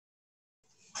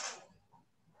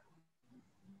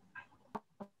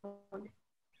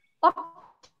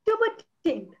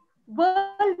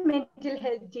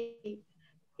Day.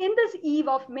 In this eve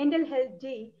of Mental Health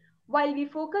Day, while we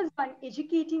focus on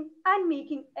educating and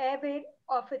making aware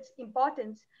of its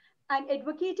importance and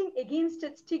advocating against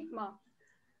its stigma,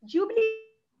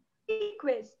 Jubilee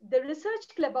Quest, the research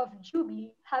club of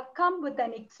Jubilee, have come with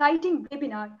an exciting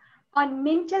webinar on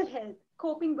mental health,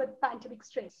 coping with pandemic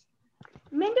stress.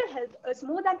 Mental health is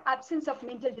more than absence of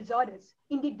mental disorders.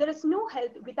 Indeed, there is no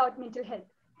health without mental health.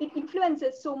 It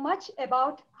influences so much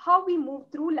about how we move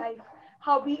through life,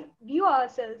 how we view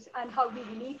ourselves, and how we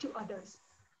relate to others.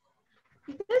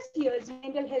 This year's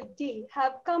Mental Health Day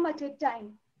have come at a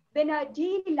time when our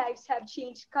daily lives have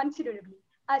changed considerably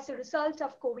as a result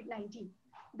of COVID-19.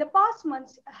 The past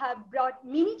months have brought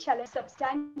many challenges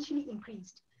substantially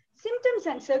increased. Symptoms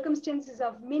and circumstances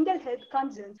of mental health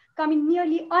concerns come in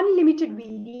nearly unlimited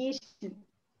variation.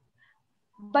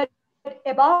 But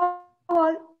above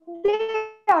all, they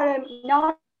are a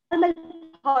normal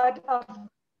part of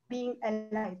being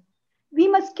alive. We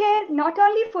must care not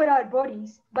only for our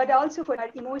bodies, but also for our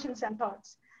emotions and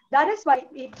thoughts. That is why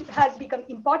it has become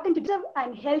important to develop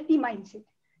a healthy mindset.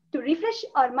 To refresh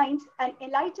our minds and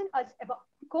enlighten us about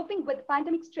coping with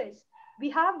pandemic stress, we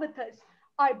have with us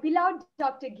our beloved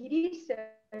Dr. Girish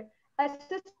Sir,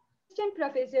 Assistant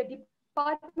Professor,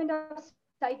 Department of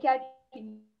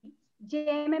Psychiatry,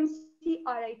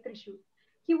 JMMC&RI Thrissur.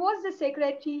 He was the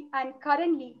Secretary and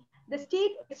currently the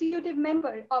State Executive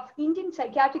Member of Indian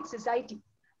Psychiatric Society.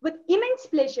 With immense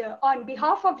pleasure, on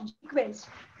behalf of Jubilee Quest,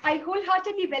 I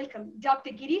wholeheartedly welcome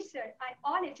Dr. Girish Sir and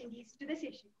all attendees to the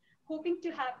session, hoping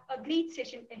to have a great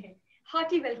session ahead.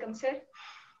 Hearty welcome, sir.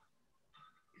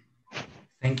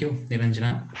 Thank you,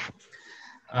 Niranjana.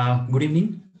 Good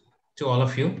evening to all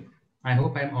of you. I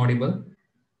hope I'm audible.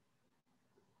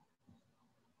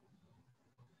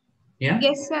 Yeah?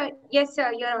 Yes, sir. Yes,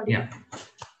 sir. You're audible. Yeah.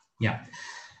 Yeah.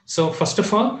 So first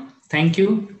of all, thank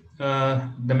you,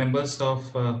 the members of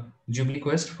Jubilee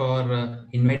Quest for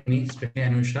inviting me, especially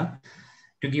Anusha,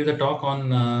 to give the talk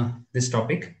on this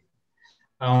topic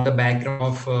on the background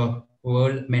of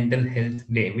World Mental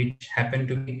Health Day, which happened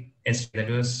to be yesterday.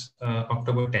 That was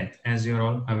October 10th, as you're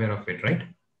all aware of it, right?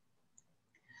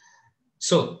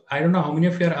 So I don't know how many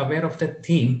of you are aware of the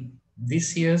theme.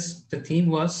 This year's the theme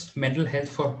was mental health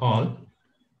for all,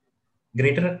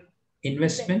 greater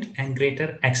investment and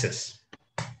greater access.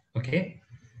 Okay.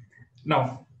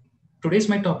 Now, today's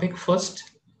my topic. First,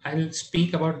 I'll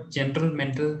speak about general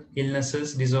mental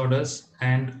illnesses, disorders,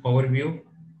 and overview.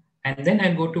 And then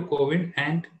I'll go to COVID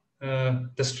and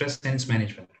the stress and its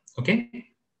management. Okay.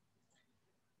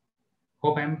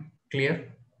 Hope I'm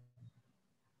clear.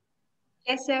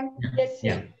 Yes, sir. Yes, sir.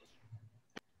 Yeah.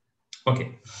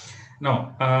 Okay.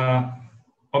 Now,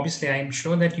 obviously, I'm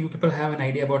sure that you people have an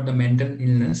idea about the mental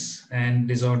illness and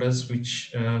disorders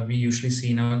which we usually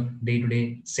see in our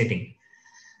day-to-day setting.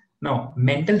 Now,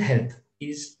 mental health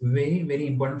is very, very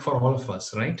important for all of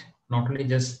us, right? Not only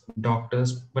just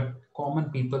doctors, but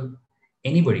common people,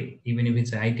 anybody, even if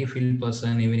it's an IT field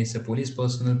person, even if it's a police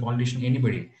person, a politician,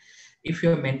 anybody. If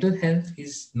your mental health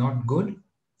is not good,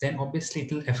 then obviously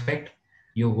it will affect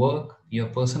your work, your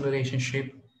personal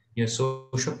relationship, your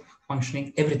social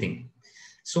functioning, everything.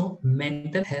 So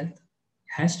mental health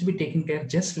has to be taken care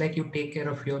just like you take care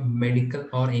of your medical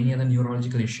or any other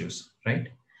neurological issues, right?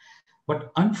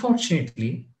 But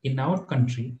unfortunately, in our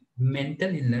country,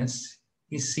 mental illness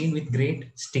is seen with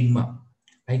great stigma.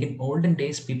 Like in olden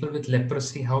days, people with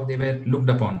leprosy, how they were looked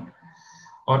upon,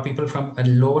 or people from a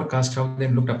lower caste, how they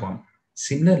were looked upon.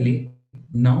 Similarly,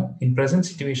 now in present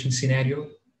situation scenario,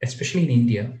 especially in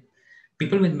India,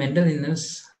 people with mental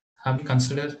illness have been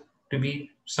considered to be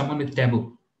someone with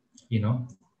taboo,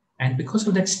 and because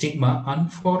of that stigma,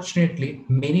 unfortunately,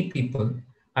 many people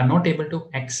are not able to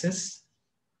access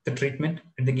the treatment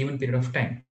at the given period of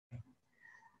time.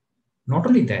 Not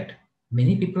only that,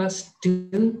 many people are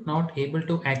still not able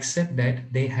to accept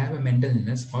that they have a mental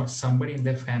illness or somebody in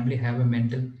their family have a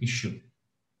mental issue.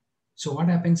 So what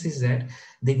happens is that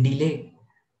they delay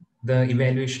the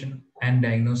evaluation and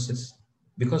diagnosis,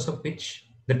 because of which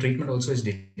the treatment also is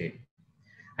delayed.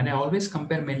 And I always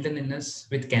compare mental illness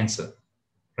with cancer,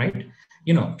 right?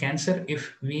 Cancer,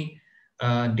 if we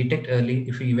detect early,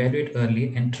 if we evaluate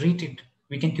early and treat it,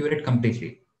 we can cure it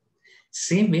completely.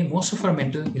 Same way, most of our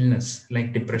mental illness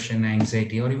like depression,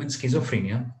 anxiety, or even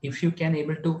schizophrenia, if you can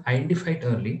able to identify it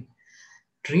early,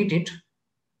 treat it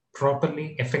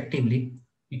properly, effectively,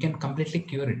 you can completely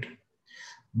cure it.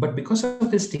 But because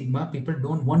of the stigma, people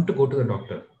don't want to go to the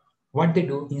doctor. What they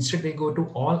do, instead they go to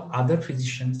all other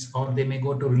physicians, or they may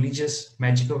go to religious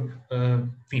magical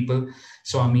people,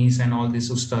 swamis and all these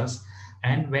ustas.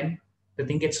 And when the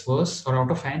thing gets worse or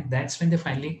out of hand, that's when they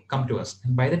finally come to us.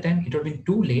 And by the time it would have been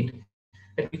too late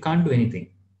that we can't do anything.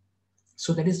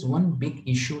 So that is one big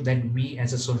issue that we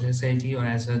as a society or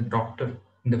as a doctor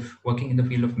working in the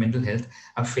field of mental health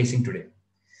are facing today.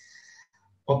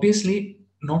 Obviously,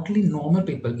 not only normal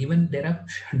people, even there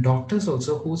are doctors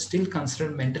also who still consider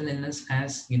mental illness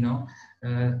as,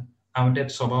 അവന്റെ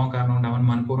സ്വഭാവം കാരണം കൊണ്ട് അവൻ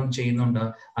മനഃപൂർവ്വം ചെയ്യുന്നുണ്ട്,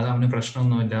 അത് അവന്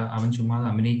പ്രശ്നമൊന്നുമില്ല, അവൻ ചുമ്മാ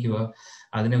അഭിനയിക്കുക,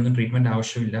 അതിനൊന്നും ട്രീറ്റ്മെന്റ്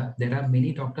ആവശ്യമില്ല. There are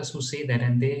many doctors who say that,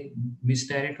 and they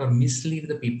misdirect or mislead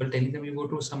the people, telling them you go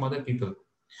to some other people,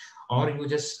 or you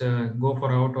just go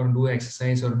for out or do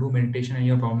exercise or do meditation and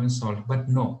your problem is solved. But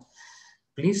no,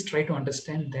 please try to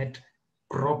understand that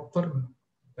proper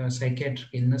psychiatric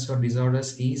illness or disorders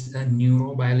is a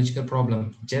neurobiological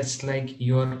problem. Just like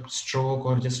your stroke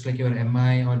or just like your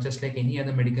MI or just like any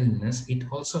other medical illness, it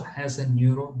also has a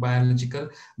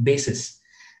neurobiological basis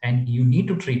and you need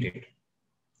to treat it.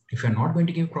 If you're not going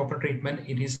to give proper treatment,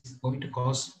 it is going to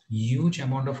cause huge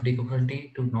amount of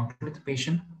difficulty to not only the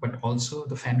patient but also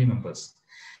the family members,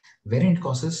 wherein it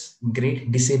causes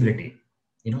great disability.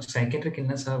 Psychiatric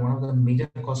illness are one of the major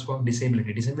causes for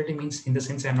disability. Disability means, in the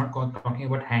sense, I'm not talking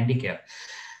about handicap.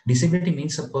 Disability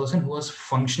means a person who was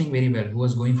functioning very well, who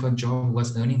was going for a job, who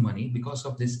was earning money, because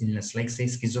of this illness, like say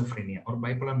schizophrenia or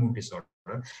bipolar mood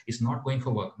disorder, is not going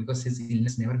for work because his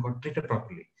illness never got treated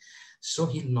properly. So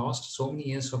he lost so many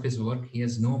years of his work. He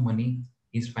has no money.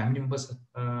 His family members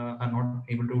are not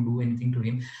able to do anything to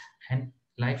him, and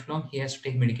lifelong he has to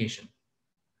take medication.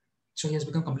 So he has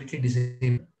become completely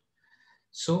disabled.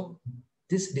 So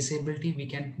this disability, we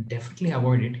can definitely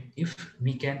avoid it if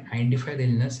we can identify the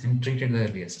illness and treat it the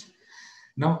earliest.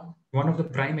 Now, one of the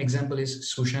prime example is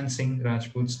Sushant Singh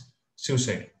Rajput's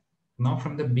suicide. Now,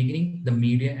 from the beginning, the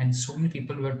media and so many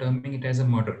people were terming it as a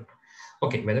murder.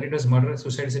 Okay, whether it was murder or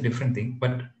suicide is a different thing,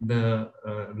 but the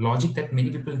logic that many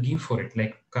people give for it,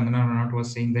 like Kangana Ranaut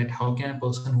was saying that how can a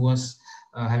person who was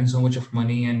having so much of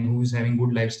money and who is having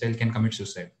good lifestyle can commit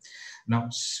suicide? Now,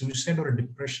 suicide or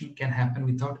depression can happen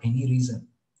without any reason.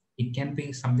 It can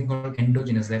be something called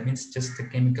endogenous. That means just the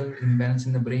chemical imbalance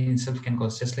in the brain itself can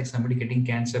cause, just like somebody getting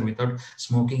cancer without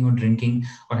smoking or drinking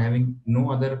or having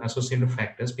no other associated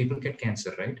factors, people get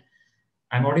cancer, right?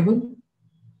 I'm audible?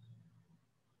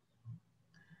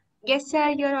 Yes, sir,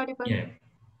 you're audible.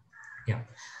 Yeah.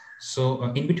 So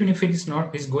in between, if it is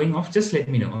going off, just let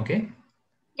me know, okay?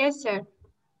 Yes, sir.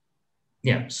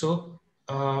 Yeah. So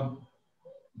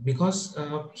because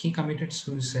he committed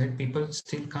suicide, people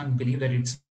still can't believe that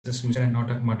it's a suicide and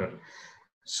not a murder.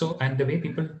 So, and the way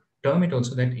people term it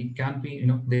also, that it can't be,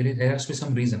 there has to be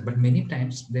some reason, but many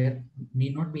times there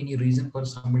need not be any reason for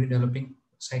somebody developing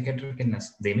psychiatric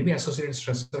illness. They may be associated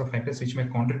stressor or factors which may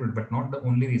contribute, but not the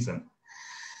only reason.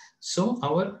 So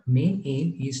our main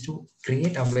aim is to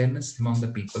create awareness among the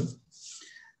people,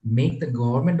 make the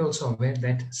government also aware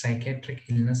that psychiatric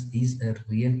illness is a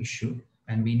real issue,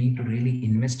 and we need to really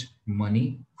invest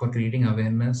money for creating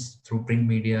awareness through print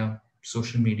media,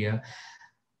 social media,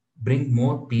 bring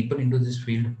more people into this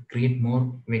field, create more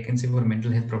vacancy for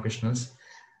mental health professionals,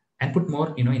 and put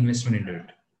more investment into it.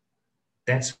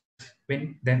 That's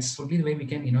only the way we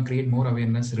can create more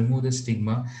awareness, remove the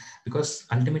stigma, because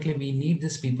ultimately we need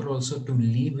these people also to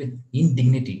live in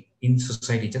dignity in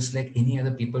society, just like any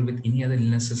other people with any other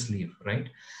illnesses live, right?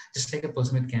 Just like a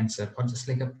person with cancer, or just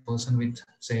like a person with,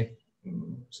 say,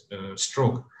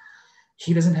 stroke,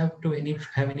 he doesn't have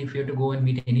any fear to go and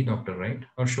meet any doctor, right?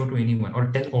 Or show to anyone,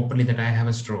 or tell openly that I have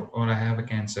a stroke, or I have a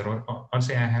cancer, or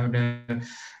say I have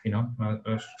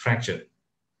a fracture.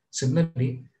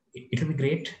 Similarly, it will be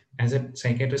great as a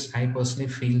psychiatrist. I personally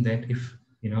feel that if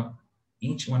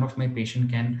each one of my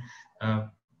patient can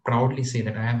proudly say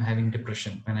that I am having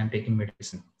depression and I'm taking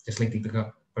medicine, just like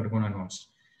Deepika Padukone announced,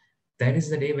 that is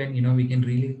the day when we can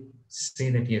really say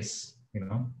that yes,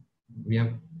 we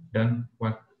have done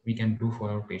what we can do for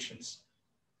our patients.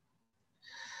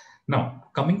 Now,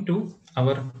 coming to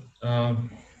our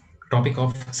topic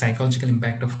of psychological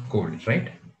impact of COVID,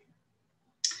 right?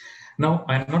 Now,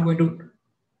 I'm not going to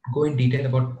go in detail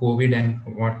about COVID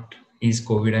and what is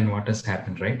COVID and what has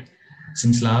happened, right?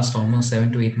 Since last almost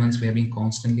 7 to 8 months, we have been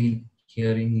constantly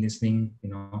hearing, listening,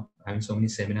 having so many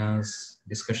seminars,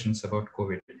 discussions about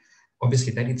COVID.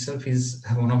 Obviously, that itself is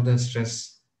one of the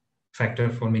stress factor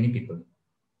for many people.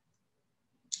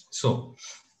 So,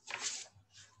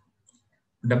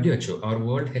 WHO, our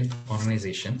World Health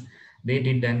Organization, they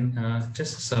did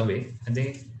just a survey,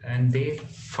 and they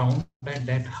found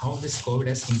that how this COVID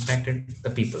has impacted the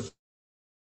people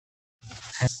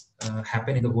has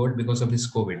happened in the world because of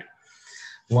this COVID.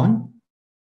 One,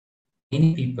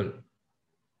 many people,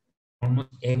 almost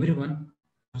everyone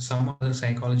some other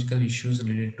psychological issues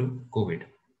related to COVID.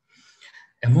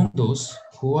 Among those,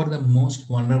 who are the most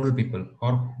vulnerable people,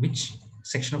 or which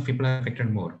section of people are affected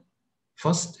more?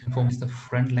 First and foremost, the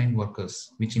frontline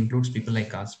workers, which includes people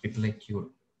like us, people like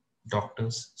you,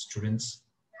 doctors, students,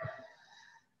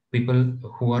 people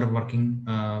who are working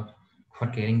for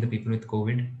caring the people with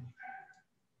COVID.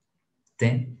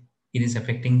 Then it is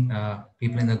affecting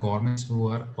people in the governments who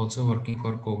are also working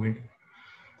for COVID.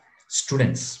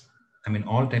 Students, I mean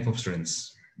all type of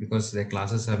students, because their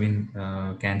classes have been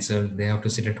cancelled. They have to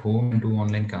sit at home and do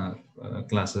online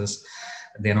classes.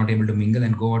 They are not able to mingle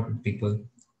and go out with people.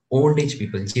 Old age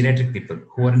people, geriatric people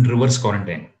who are in reverse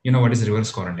quarantine. You know what is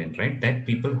reverse quarantine, right? That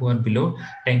people who are below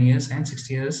 10 years and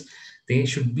 60 years, they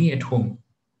should be at home,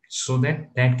 so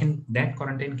that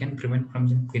quarantine can prevent from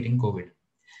them getting COVID.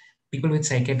 People with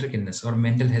psychiatric illness or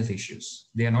mental health issues,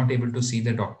 they are not able to see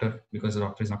the doctor because the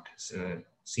doctor is not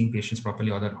seeing patients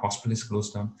properly, or the hospital is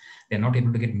closed down. They are not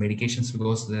able to get medications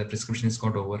because the prescription is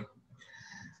got over.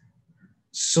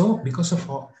 So because of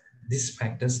all these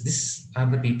factors, these are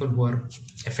the people who are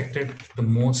affected the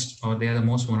most, or they are the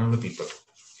most vulnerable people.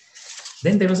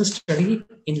 Then there was a study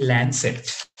in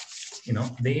Lancet.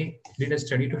 They did a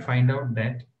study to find out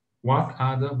that what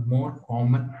are the more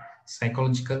common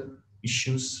psychological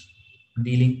issues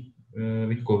dealing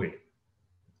with COVID.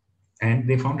 And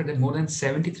they found that more than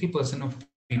 73% of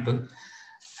people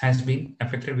has been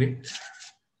affected with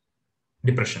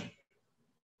depression.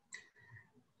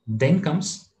 Then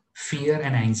comes fear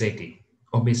and anxiety.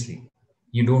 Obviously,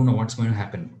 you don't know what's going to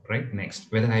happen, right?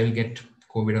 Next, whether I will get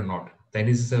COVID or not. That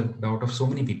is the doubt of so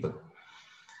many people.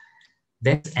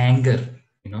 Then anger,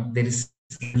 there is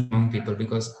among people,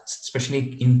 because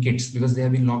especially in kids, because they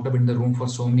have been locked up in the room for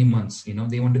so many months.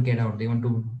 They want to get out, they want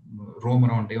to roam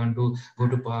around, they want to go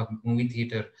to park, movie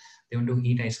theater, they want to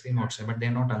eat ice cream outside, but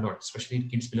they're not allowed, especially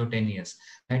kids below 10 years.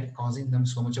 That causing them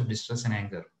so much of distress and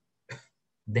anger.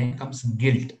 Then comes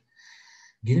guilt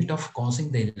of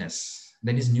causing the illness.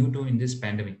 That is new to in this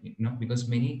pandemic, because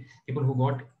many people who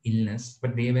got illness,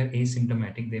 but they were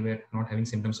asymptomatic, they were not having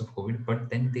symptoms of COVID, but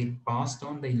then they passed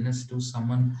on the illness to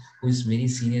someone who is very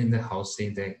senior in the house, say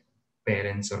their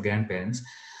parents or grandparents,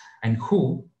 and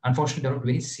who unfortunately developed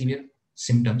very severe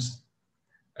symptoms,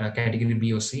 category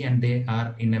B or C, and they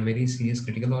are in a very serious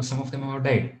critical, or some of them have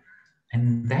died.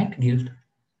 And that guilt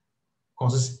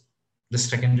causes the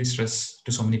secondary stress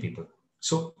to so many people.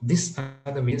 So these are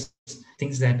the various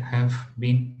things that have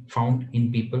been found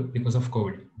in people because of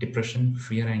COVID: depression,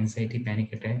 fear, anxiety,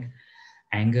 panic attack,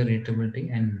 anger,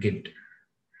 irritability, and guilt.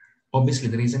 Obviously,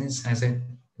 the reason is, as I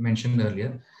mentioned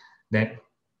earlier, that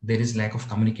there is lack of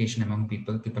communication among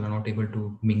people. People are not able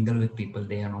to mingle with people.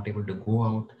 They are not able to go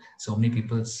out. So many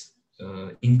people's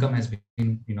income has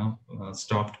been,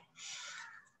 stopped.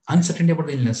 Uncertainty about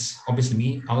the illness. Obviously,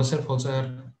 we ourselves also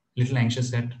are little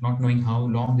anxious at not knowing how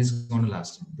long this is going to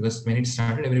last, because when it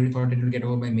started, everybody thought it will get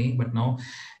over by May, but now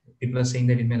people are saying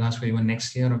that it may last for even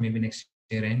next year or maybe next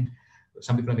year end.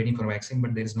 Some people are waiting for a vaccine,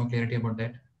 but there is no clarity about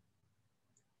that.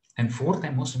 And fourth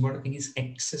and most important thing is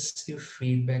excessive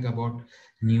feedback about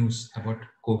news about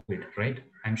COVID, right?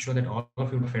 I'm sure that all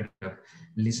of you are fed up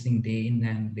listening day in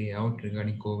and day out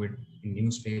regarding COVID in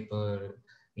newspaper,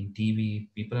 in TV.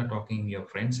 People are talking, your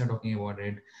friends are talking about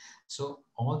it. So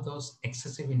all those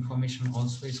excessive information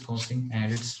also is causing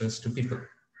added stress to people.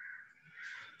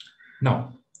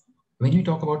 Now, when we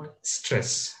talk about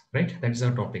stress, right? That is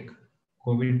our topic.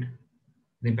 COVID,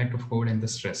 the impact of COVID and the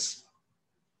stress.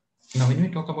 Now, when we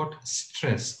talk about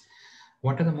stress,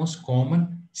 what are the most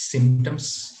common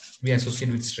symptoms we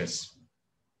associate with stress?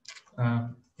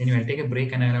 Anyway, I'll take a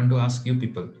break and I want to ask you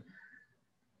people.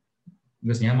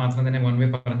 Because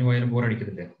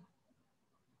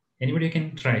anybody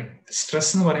can try.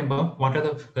 Stress, what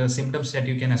are the symptoms that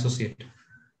you can associate?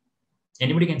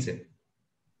 Anybody can say.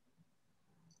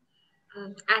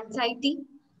 Anxiety.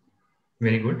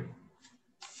 Very good.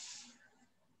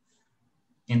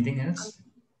 Anything else?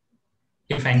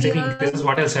 If anxiety increases,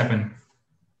 what else happen?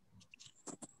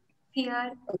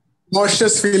 Fear.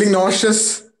 Nauseous, feeling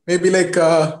nauseous. Maybe like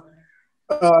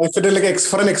if it is like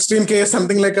for an extreme case,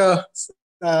 something like a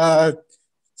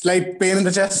slight pain in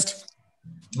the chest.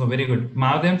 Oh, very good.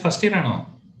 Mahadev, first year or no?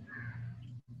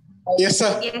 Yes,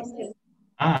 sir. Yes, sir.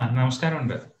 Namaskaram.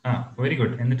 Very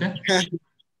good.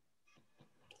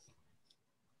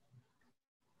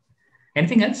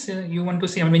 Anything else you want to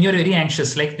say? I mean, when you're very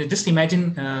anxious, like just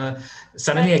imagine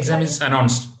suddenly exam is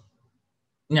announced.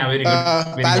 Yeah, very good.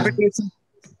 Very Palpitation.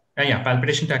 Good. Yeah,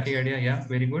 palpitation, tachycardia. Yeah,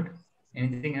 very good.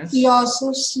 Anything else? Loss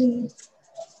of sleep.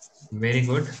 Very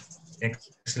good.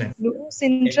 Excellent. Lose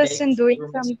interest in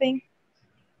doing something.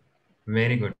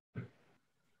 Very good.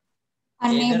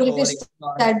 Either Unable to boring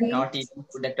or study. not eating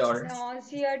food at all.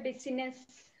 nausea, dizziness.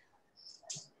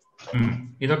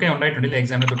 ഇതൊക്കെ ഉണ്ടായിട്ടുണ്ടല്ലേ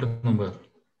എക്സാമിന് തൊട്ട് മുമ്പ്?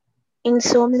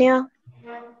 Insomnia.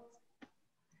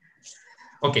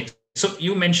 Okay, so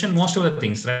you mentioned most of the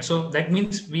things, right? So that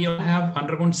means we all have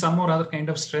undergone some or other kind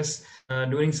of stress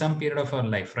during some period of our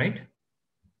life, right?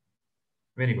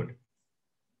 Very good.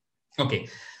 Okay,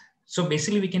 so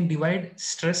basically we can divide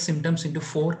stress symptoms into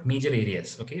 4 major areas.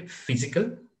 Okay, physical,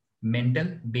 mental,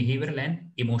 behavioral, and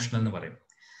emotional.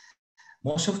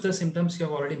 Most of the symptoms you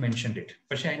have already mentioned it.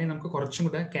 പക്ഷേ അതിനെ നമുക്ക് കുറച്ചും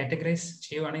കൂടെ categorise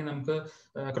ചെയ്യുവാണെങ്കിൽ നമുക്ക്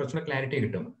കുറച്ചുകൂടെ clarity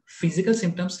കിട്ടും. Physical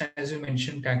symptoms, as you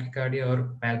mentioned, tachycardia or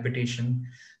palpitation,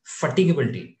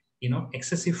 fatigability,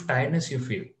 excessive tiredness you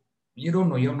feel. You don't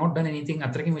know, you have not done anything,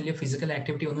 അത്രയ്ക്കും വലിയ physical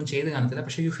activity ഒന്നും ചെയ്ത് കാണത്തില്ല,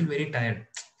 പക്ഷേ you feel very tired.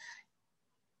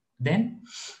 Then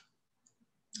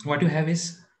what you have is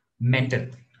mental.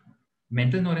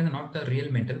 Mental എന്ന് പറയുന്നത് not the real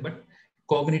mental, but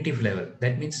cognitive level.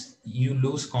 That means you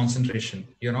lose concentration.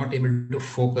 You're not able to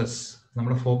focus.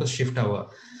 Number of focus shift hour.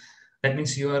 That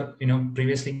means you are,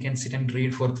 previously you can sit and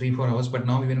read for 3-4 hours, but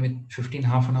now even with 15,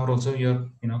 half an hour also, you're,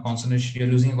 concentration,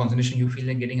 you're losing concentration. You feel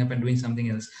like getting up and doing something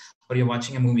else, or you're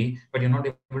watching a movie, but you're not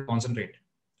able to concentrate.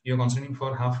 You're concentrating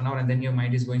for half an hour and then your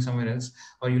mind is going somewhere else,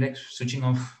 or you like switching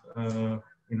off,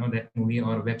 that movie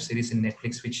or web series in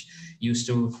Netflix, which used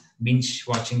to binge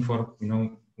watching for,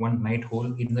 one night whole.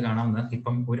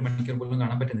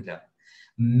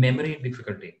 Memory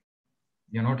difficulty.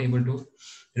 You're not able to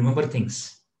remember things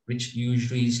which you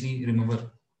usually easily remember.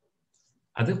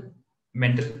 Other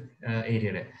mental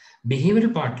area.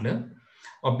 Behavioral part,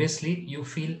 obviously you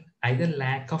feel either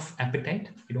lack of appetite,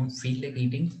 you don't feel like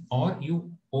eating, or you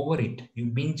overeat, you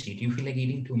binge eat, you feel like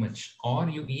eating too much, or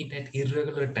you eat at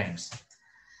irregular times.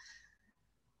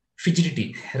 Fidgety,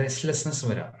 restlessness,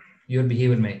 your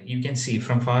behavior you can see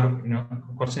from far,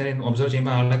 observe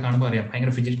ചെയ്യുമ്പോൾ ആളെ കാണുമ്പോൾ അറിയാം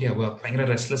ഭയങ്കര ഫിജിറ്റി ആവുക, ഭയങ്കര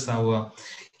restless ആവുക,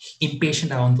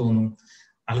 impatient ആവാൻ തോന്നും,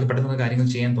 ആൾക്ക് പെട്ടെന്ന് കാര്യങ്ങൾ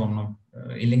ചെയ്യാൻ തോന്നണം,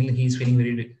 ഇല്ലെങ്കിൽ he is feeling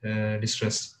very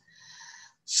distressed.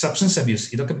 Substance abuse,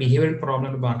 ഇതൊക്കെ ബിഹേവിയറൽ പ്രോബ്ലം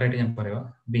പാർട്ടായിട്ട് ഞാൻ പറയുക.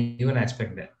 Behavioural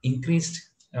aspect, increased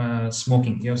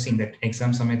smoking. You have seen that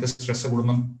exam സമയത്ത് സ്ട്രെസ്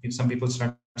കൂടുമ്പം some people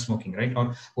start smoking, right? Or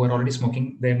who are already smoking,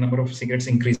 their number of cigarettes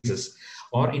increases,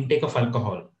 or intake of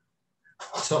alcohol.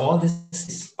 So all this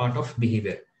is part of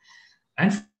behavior. And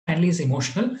finally is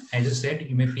emotional. As I said,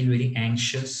 you may feel very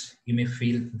anxious, you may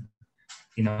feel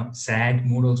sad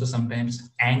mood also sometimes,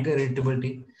 anger,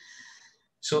 irritability.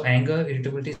 So anger,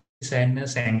 irritability,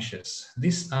 sadness, anxious,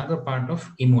 these are the part of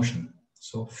emotion.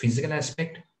 So physical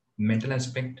aspect, mental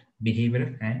aspect,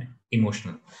 behavioral, and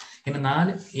emotional. In a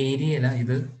 4 area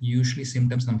idu usually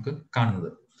symptoms namukku കാണുന്നത്.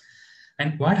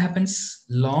 And what happens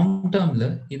long term,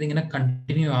 ഇത് ഇങ്ങനെ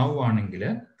continue ആവുകയാണെങ്കിൽ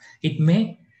it may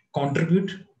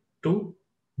contribute to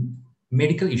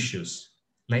medical issues.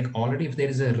 Like already if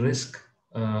there is a risk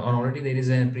or already there is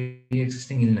a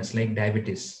pre-existing illness like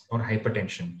diabetes or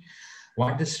hypertension,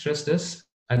 what this stress does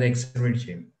അത് exacerbate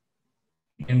ചെയ്യും.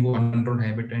 It can go uncontrolled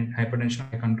hypertension,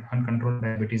 uncontrolled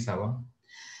diabetes ആവാം.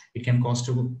 It can cause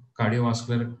to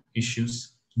cardiovascular issues,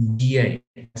 GI,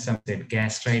 as I said,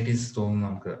 gastritis തോന്നും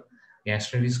നമുക്ക്.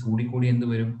 Gastritis കൂടി എന്ത്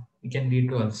വരും? It can lead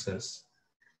to ulcers.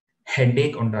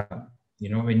 Headache ഉണ്ടാകാം.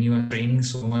 When you are training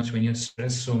so much, when you are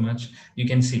stressed so much, you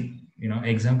can see,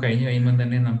 exam കഴിഞ്ഞ് കഴിയുമ്പോൾ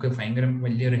തന്നെ നമുക്ക് ഭയങ്കര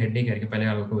വലിയൊരു ഹെഡേക്ക് ആയിരിക്കും പല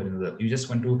ആൾക്ക് വരുന്നത്. You just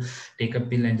want to take a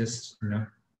pill and just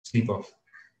sleep off.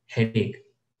 Headache.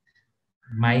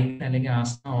 Migraine അല്ലെങ്കിൽ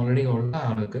ആസ്മ ഓൾറെഡി ഉള്ള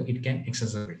ആൾക്ക് it can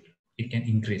exacerbate, it can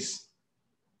increase.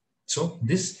 So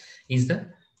this is the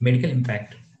medical impact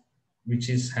which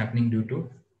is happening due to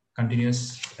continuous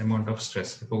amount of stress.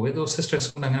 With those stress,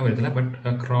 but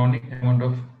a chronic amount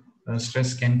of stress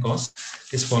can cause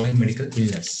this following medical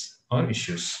illness or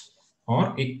issues, or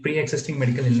pre-existing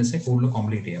medical illness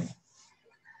completely.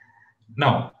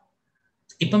 Now,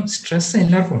 stress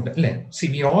see,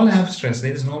 we all have stress.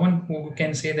 There is no one who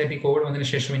can say that COVID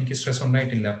stress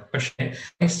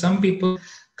but some people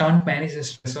can't manage the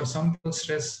stress, or some people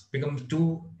stress becomes too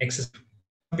excessive.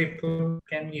 Some people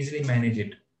can easily manage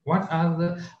it. What are the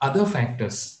other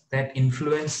factors that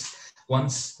influence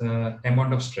one's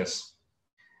amount of stress?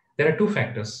 There are 2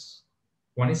 factors.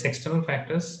 One is external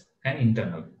factors and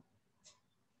internal.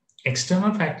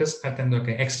 External factors,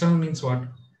 external means what?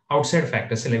 Outside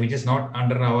factors, which is not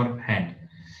under our hand,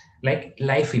 like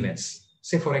life events.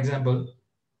 Say for example,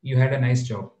 you had a nice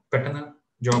job, patana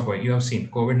job boy, you have seen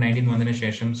COVID-19 vandana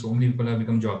shesham, so many people have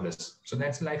become jobless, so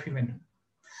that's a life event.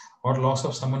 Or loss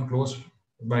of someone close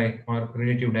by or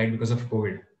relative died because of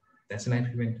COVID, that's a life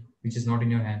event which is not in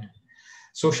your hand.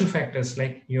 Social factors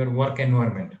like your work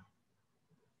environment,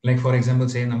 Like for example,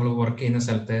 say we work in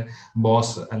a boss,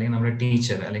 a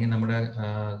teacher,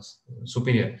 a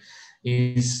superior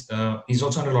is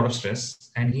also under a lot of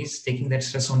stress, and he's taking that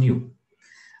stress on you.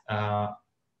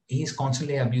 He's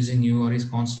constantly abusing you, or he's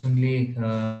constantly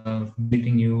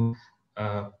beating you,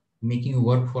 making you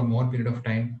work for more period of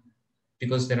time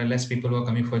because there are less people who are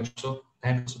coming for it. So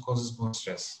that also causes more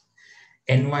stress.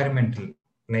 Environmental,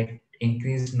 like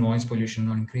increased noise pollution,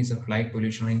 or increase of light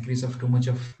pollution, or increase of too much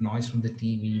of noise from the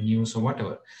TV, news, or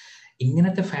whatever.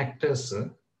 Inganathe factors,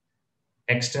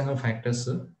 external factors,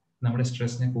 nammade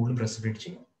stress ne koodal precipitate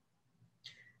cheyum.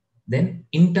 Then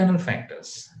internal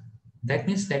factors, that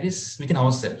means that is within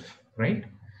ourselves, right?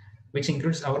 Which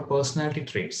includes our personality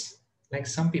traits. Like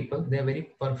some people, they are very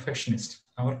perfectionist.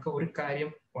 Avarku oru karyam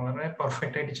valare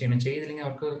perfect aayittu cheyanam, cheyidillengi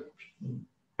avarku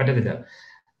pattathilla,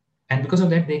 and because of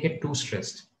that they get too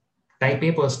stressed. Type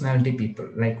A personality people,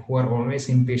 like who are always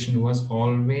impatient, who are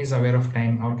always aware of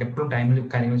time, avarku eppozhum time il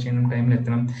karyangal cheyanam, time il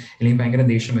ethanam, illengi bhayangara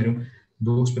desham varum.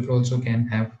 Those people also can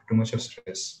have too much of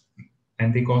stress, and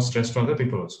they cause stress to other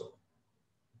people also.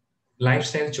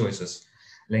 Lifestyle choices,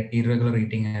 like irregular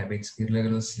eating habits,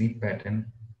 irregular sleep pattern,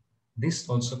 this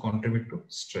also contribute to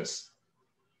stress.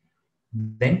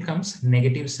 Then comes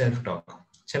negative self-talk.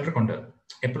 ചിലർക്കുണ്ട്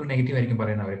എപ്പോഴും negative ആയിരിക്കും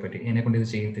പറയുന്നത് അവരെ പറ്റി. എന്നെ കൊണ്ട് ഇത്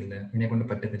ചെയ്യത്തില്ല, എന്നെ കൊണ്ട്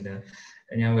പറ്റത്തില്ല,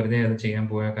 ഞാൻ വെറുതെ അത് ചെയ്യാൻ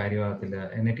പോയ കാര്യമാകത്തില്ല,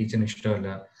 എന്നെ ടീച്ചറിന് ഇഷ്ടമല്ല,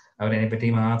 അവരെന്നെ പറ്റി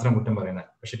മാത്രം കുറ്റം പറയുന്നത്.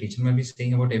 പക്ഷെ teacher may be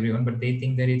saying about every one, but they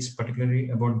think that it's particularly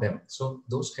about them. So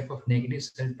those type of negative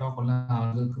self talk ഉള്ള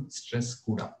ആളുകൾക്കും സ്ട്രെസ്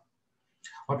കൂടാം.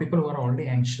 Or people who are already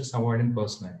anxious, avoidant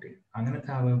personality,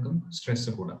 അങ്ങനത്തെ ആളുകൾക്കും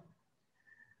stress കൂടാം.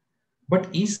 But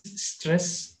is stress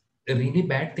a really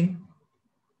bad thing?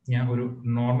 Yeah, ഒരു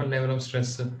normal level of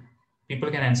stress. People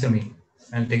can answer me.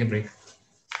 I'll take a break.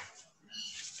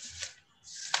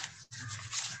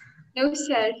 No,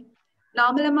 sir.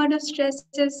 Normal amount of stress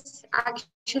is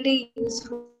actually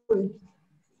useful.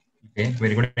 Okay,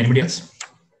 very good. Anybody else?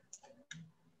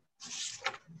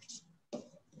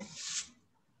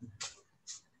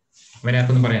 വേറെ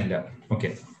ആർക്കൊന്നും പറയാനില്ല.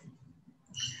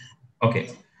 Okay.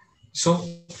 So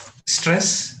stress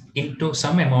into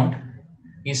some amount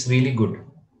is really good.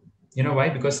 You know why?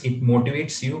 Because it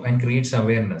motivates you and creates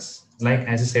awareness. Like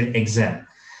as I said,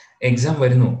 exam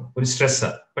varunu or stress.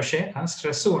 പക്ഷേ ആ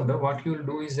stress കൊണ്ട് what you will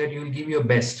do is that you will give your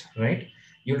best, right?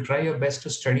 You will try your best to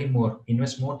study more,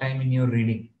 invest more time in your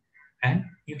reading, and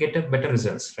you get a better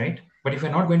results, right? But if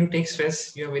you're not going to take stress,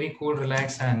 you're very cool,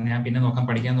 relaxed, and ഞാൻ പിന്നെ നോക്കാൻ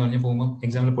പഠിക്കാന്ന് പറഞ്ഞ് പോകുമ്പോൾ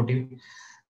എക്സാമിൽ പൊട്ടി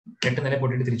 8 നില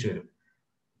പൊട്ടിയിട്ട് തിരിച്ചു വരും.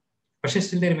 പക്ഷേ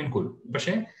still they remain cool.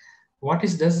 പക്ഷേ what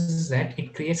it does is that it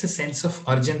creates a sense of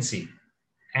urgency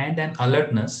and an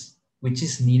alertness which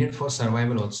is needed for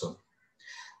survival also.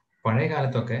 പഴയ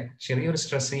കാലത്തൊക്കെ ചെറിയൊരു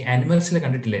സ്ട്രെസ് ഈ ആനിമൽസിൽ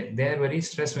കണ്ടിട്ടില്ലേ? They are very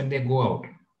stressed when they go out.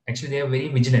 Actually, they are very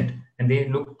vigilant and they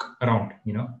look around,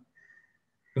 you know,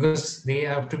 because they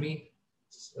have to be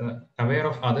aware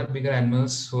of other bigger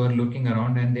animals who are looking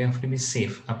around, and they have to be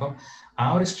safe. അപ്പം ആ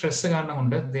ഒരു stress കാരണം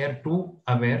കൊണ്ട് they are too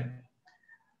aware,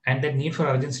 and that need for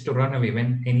urgency to run away when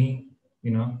any,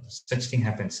 you know, such thing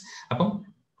happens. അപ്പം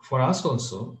for us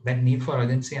also, that need for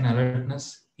urgency and alertness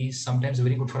is sometimes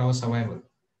very good for our survival.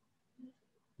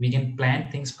 We can plan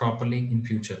things properly in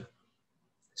future.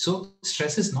 So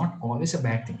stress is not always a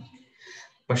bad thing.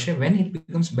 But when it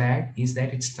becomes bad is that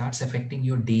it starts affecting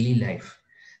your daily life.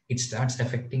 It starts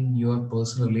affecting your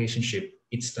personal relationship.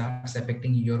 It starts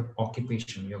affecting your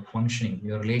occupation, your functioning,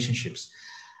 your relationships.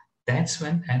 That's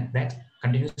when, and that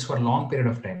continues for a long period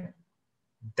of time.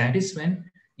 That is when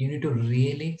you need to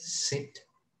really sit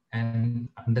and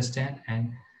understand and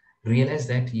realize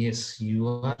that yes, you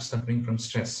are suffering from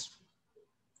stress.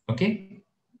 Okay?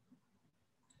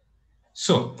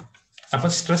 So, appa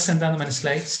stress endanu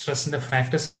manasilayi, stress inde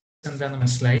factors endanu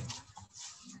manasilayi,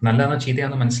 nallana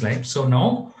cheetayanu manasilayi. So now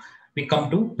we come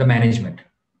to the management,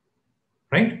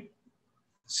 right?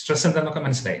 Stress endanu okke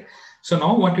manasilayi. So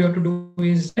now what we have to do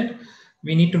is that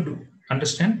we need to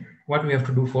understand what we have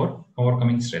to do for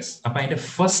overcoming stress. Appa inde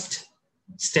first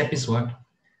step is what?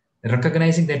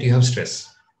 Recognizing that you have stress.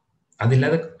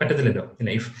 അതില്ലാതെ പറ്റത്തില്ലല്ലോ.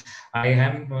 If I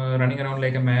am running around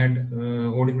like A mad,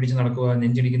 ഓടി പിടിച്ച് നടക്കുക,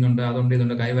 നെഞ്ചിടിക്കുന്നുണ്ട്, അതുകൊണ്ട്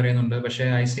ഇതുണ്ട്, കൈ പറയുന്നുണ്ട്, പക്ഷേ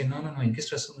ഐ സേ നോ എനിക്ക്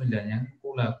സ്ട്രെസ് ഒന്നുമില്ല, ഞാൻ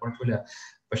കൂളാ, കുഴപ്പമില്ല,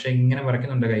 പക്ഷെ ഇങ്ങനെ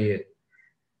വരയ്ക്കുന്നുണ്ട് കൈ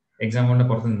എക്സാം കൊണ്ട്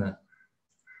പുറത്ത് നിന്ന്.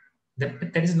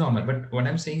 That is normal. But what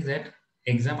I'm saying is that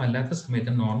exam അല്ലാത്ത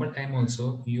സമയത്ത് normal time also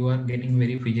you are getting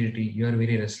very fidgety, you are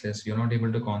very restless, you are not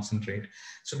able to concentrate.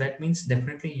 So that means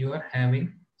definitely you are having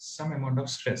some amount of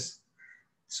stress.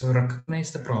 So recognize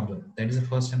the problem. That is the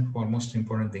first and foremost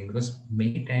important thing, because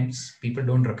many times people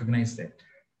don't recognize that.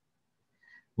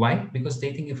 Why? Because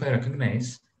they think if I recognize,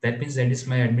 that means that is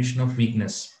my admission of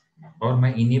weakness. or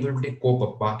my inability to cope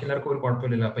up.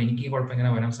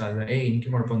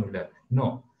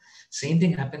 No. Same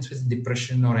thing happens with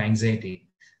depression or anxiety.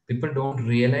 People don't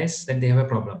realize that they have a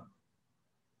problem.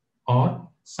 Or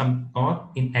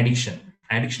in addiction.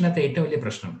 Addiction at the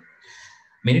prasham.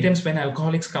 Many times when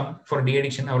alcoholics come for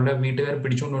de-addiction, അവരുടെ വീട്ടുകാർ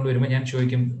പിടിച്ചുകൊണ്ടുകൊണ്ട് വരുമ്പോൾ ഞാൻ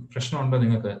ചോദിക്കും, പ്രശ്നമുണ്ടോ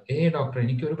നിങ്ങൾക്ക്? Doctor,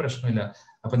 എനിക്കൊരു പ്രശ്നമില്ല.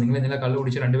 അപ്പൊ നിങ്ങൾ ഇന്നലെ കള്ളു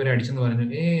കുടിച്ച് രണ്ടുപേരെ അടിച്ചെന്ന് പറഞ്ഞു.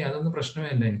 അതൊന്നും പ്രശ്നമേ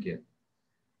അല്ല എനിക്ക്.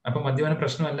 അപ്പൊ മദ്യപാന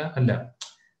പ്രശ്നമല്ല. അല്ല.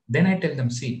 Then I tell them,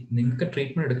 see, നിങ്ങൾക്ക്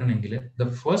ട്രീറ്റ്മെന്റ് എടുക്കണമെങ്കിൽ the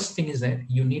first thing is that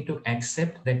you need to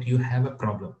accept that you have a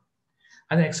problem.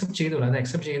 അത് അക്സെപ്റ്റ് ചെയ്തോളൂ. അത്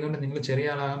അക്സെപ്റ്റ് ചെയ്തുകൊണ്ട് നിങ്ങൾ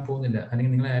ചെറിയ ആളാകാൻ പോകുന്നില്ല,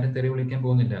 അല്ലെങ്കിൽ നിങ്ങൾ ആരും തെറി വിളിക്കാൻ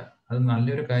പോകുന്നില്ല. അത്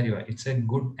നല്ലൊരു കാര്യമാണ്. It's a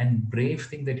good and brave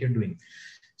thing that you're doing.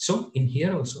 So in here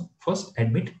also, first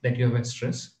admit that you have a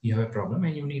stress, you have a problem,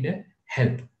 and you need a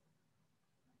help.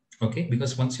 Okay,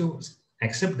 because once you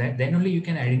accept that, then only you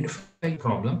can identify the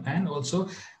problem and also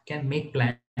can make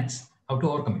plans how to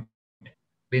overcome it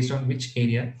based on which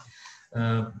area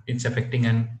it's affecting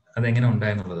and adengane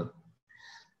undayennullathu.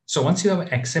 So once you have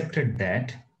accepted that,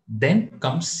 then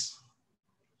comes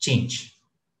change.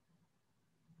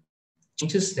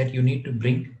 Changes that you need to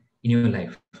bring in your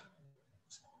life,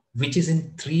 which is in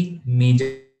 3 major: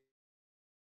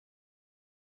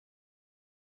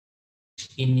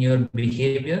 in your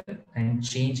behavior and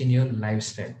change in your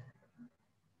lifestyle.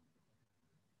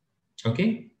 Okay?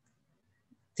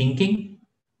 Thinking,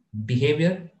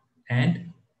 behavior, and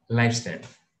lifestyle.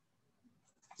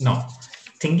 Now,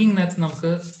 thinking nath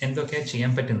namukku endokke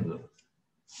cheyan pattunnathu.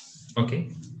 Okay?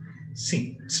 See,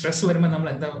 stress വരുമ്പോൾ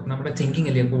നമ്മുടെ thinking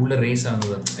അല്ലേ കൂടുതൽ raise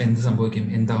ആകുന്നത്. എന്ത് സംഭവിക്കും,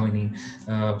 എന്താവും ഇനി,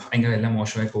 ഭയങ്കര എല്ലാം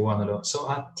മോശമായി പോവാന്നല്ലോ. സോ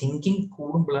ആ തിങ്കിങ്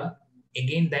കൂടുമ്പോൾ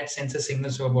again that sends a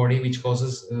signal to our body which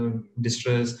causes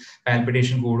distress,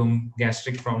 palpitation കൂടും,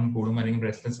 gastric problem കൂടും, അല്ലെങ്കിൽ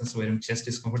restlessness വരും, chest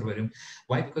discomfort വരും.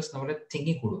 Why? Because നമ്മുടെ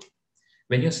thinking കൂടും.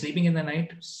 When you're sleeping in the night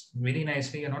very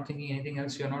nicely, you're not thinking anything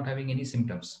else, you're not having any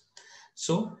symptoms.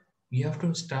 So you have to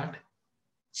start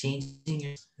changing,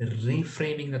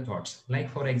 reframing the thoughts. Like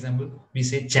for example, we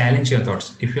say challenge your thoughts.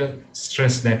 If you're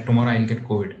stressed that tomorrow I'll get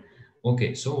COVID, okay,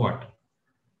 so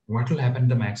what will happen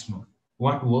the maximum?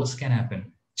 What worse can happen?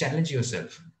 Challenge yourself,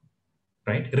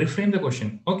 right? Reframe the question.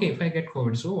 Okay, if I get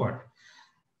COVID, so what?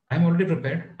 I'm already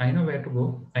prepared. I know where to go.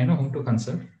 I know whom to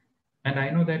consult, and I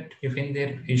know that if any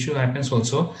there issue happens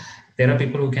also, there are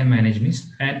people who can manage me,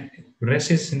 and rest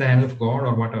is in the hands of God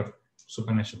or whatever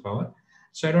supernatural power.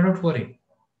 So I don't have to worry.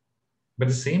 But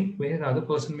the same way, the other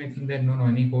person may think that no,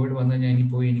 any COVID vanda yani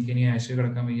poi enikini ICU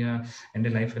kadakkan vayya, ende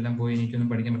life ellam poi enikkonnu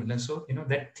padikkan pattilla. So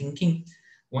that thinking,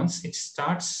 once it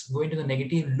starts going to the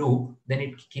negative loop, then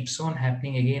it keeps on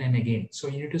happening again and again. So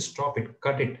you need to stop it,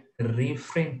 cut it,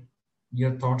 reframe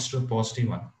your thoughts to a positive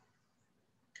one.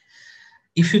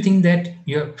 If you think that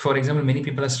for example, many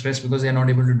people are stressed because they are not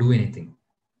able to do anything.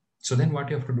 So then what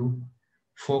you have to do,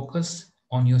 focus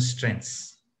on your strengths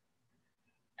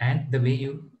and the way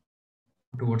you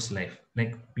towards life.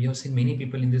 Like we have seen many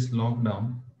people in this lockdown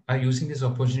are using this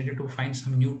opportunity to find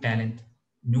some new talent,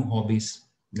 new hobbies,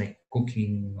 like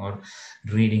cooking or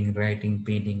reading, writing,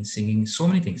 painting, singing, so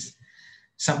many things.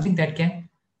 Something that can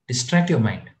distract your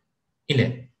mind.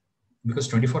 Because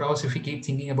 24 hours, if you keep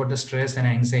thinking about the stress and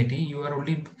anxiety, you are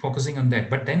only focusing on that.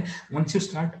 But then once you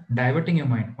start diverting your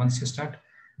mind, once you start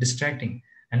distracting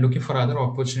and looking for other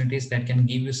opportunities that can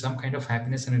give you some kind of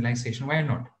happiness and relaxation, why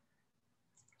not?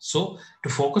 So to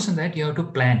focus on that, you have to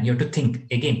plan, you have to think.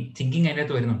 Again, thinking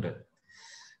ainathu varunundu.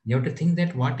 You have to think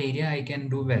that what area I can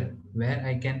do well, where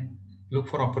I can look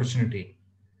for opportunity,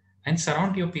 and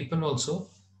surround your people also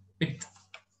with,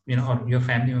 or your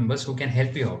family members who can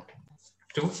help you out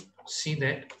to see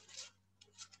that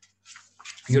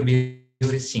your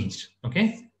behavior is changed. Okay.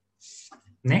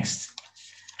 Next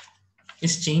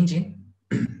is change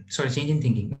in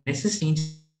thinking. Next is change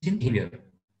in behavior.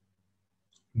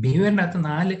 Behavior at the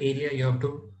 4 area you have to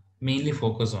mainly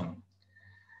focus on.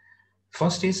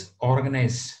 First is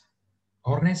organize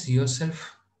yourself,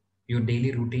 your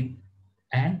daily routine,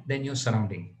 and then your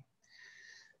surrounding.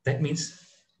 That means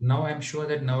now I'm sure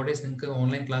that nowadays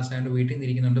online class and waiting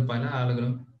pala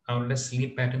alugalum avരുടെ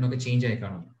sleep pattern ഒക്കെ change ആയി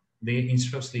കാണും. They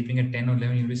instead of sleeping at 10 or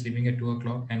 11, you'll be sleeping at 2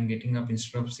 o'clock and getting up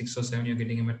instead of 6 or 7, you're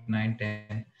getting up at 9,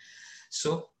 10. So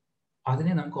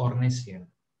adine namukku organize cheyanam.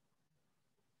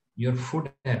 Your food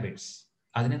habits,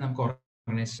 adine namukku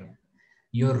organize cheyanam.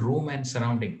 Your room and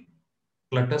surrounding,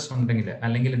 clutters ഉണ്ടെങ്കിൽ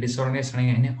അല്ലെങ്കിൽ disorganized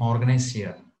ആണെങ്കിൽ അതിനെ organize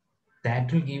ചെയ്യുക. That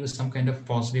will give you some kind of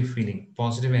positive feeling,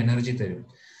 positive energy തരും.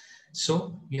 So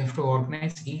you have to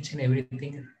organize each and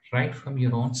everything, right from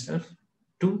your own self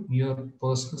to your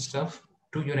personal stuff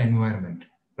to your environment,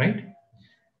 right?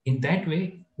 In that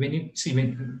way, when you see, when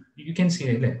you can see,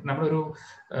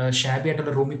 shabby at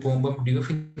a roomy poem, do you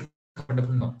feel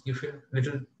comfortable? No, you feel a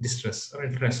little distressed or a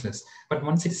little restless. But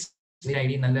once it's the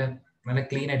idea,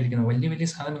 clean,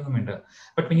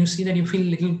 but when you see that, you feel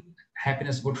little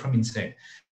happiness good from inside.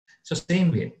 So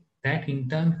same way, that in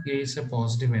turn creates a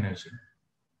positive energy.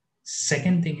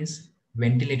 Second thing is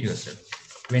ventilate yourself.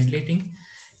 Ventilating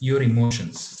your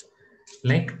emotions.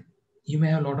 Like, you may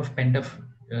have a lot of pent up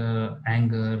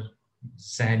anger,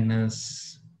 sadness,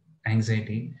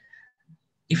 anxiety.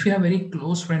 If you have a very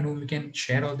close friend whom you can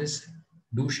share all this,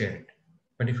 do share it.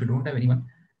 But if you don't have anyone,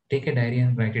 take a diary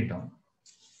and write it down,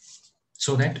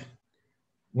 so that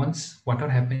once whatever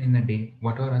happened in a day,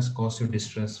 whatever has caused you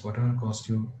distress, whatever caused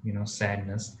you,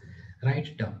 sadness, write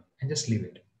it down and just leave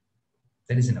it.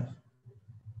 That is enough.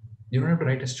 You don't have to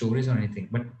write stories or anything,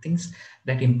 but things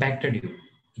that impacted you.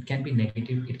 It can be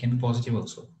negative, it can be positive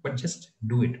also, but just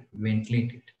do it,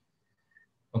 ventilate it.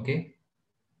 Okay.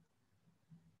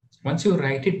 Once you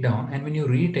write it down and when you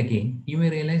read it again, you may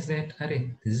realize that,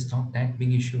 this is not that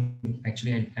big issue.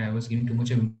 Actually, I was giving too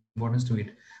much importance to it,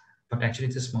 but actually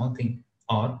it's a small thing,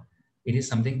 or it is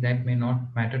something that may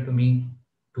not matter to me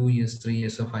 2 years, 3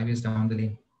 years, or 5 years down the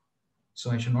lane.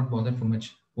 So I should not bother too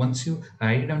much. Once you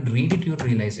write it down, read it, you'll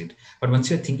realize it. But once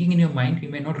you're thinking in your mind, you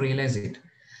may not realize it.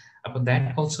 But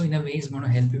that also in a way is going to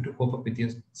help you to cope up with your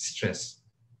stress.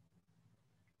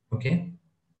 Okay.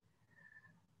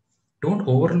 Don't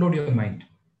overload your mind.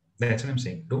 That's what I'm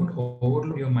saying. Don't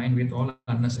overload your mind with all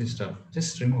unnecessary stuff.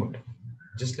 Just remove it.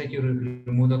 Just like you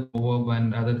remove the cobweb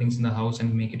and other things in the house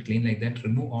and make it clean like that.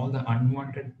 Remove all the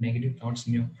unwanted negative thoughts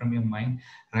from your mind.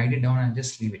 Write it down and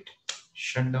just leave it.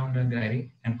 Shut down the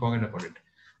diary and forget about it.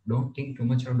 Don't think too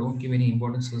much, or don't give any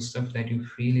importance to the stuff that you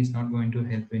feel is not going to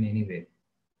help you in any way.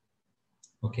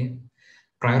 Okay.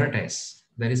 Prioritize.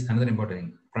 That is another important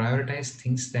thing. Prioritize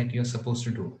things that you're supposed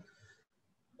to do.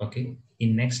 Okay.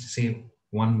 In next, say,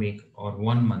 1 week or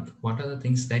 1 month, what are the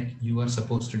things that you are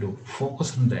supposed to do?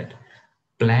 Focus on that.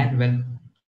 Plan well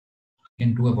you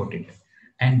can do about it,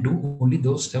 and do only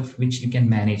those stuff which you can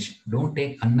manage. Don't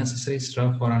take unnecessary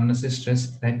stuff or unnecessary stress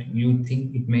that you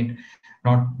think it may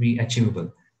not be achievable.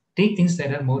 Take things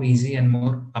that are more easy and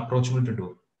more approachable to do.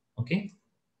 Okay.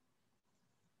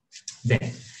 Then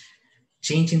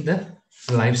change in the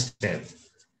lifestyle.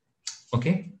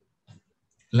 Okay.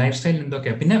 Lifestyle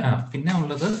എന്തൊക്കെയാണ്? പിന്നെ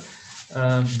ഉള്ളത്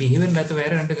ബിഹേവിയറിൻ്റെ അകത്ത്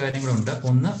വേറെ 2 കാര്യങ്ങളുണ്ട്.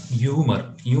 ഒന്ന്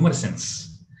humour sense.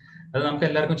 അത് നമുക്ക്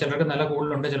എല്ലാവർക്കും, ചിലർക്ക് നല്ല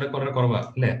കൂടുതലുണ്ട്, ചിലർക്ക് വളരെ കുറവാണ്,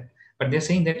 അല്ലേ? But they are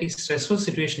saying that ഈ സ്ട്രെസ്ഫുൾ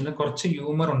സിറ്റുവേഷനിൽ കുറച്ച്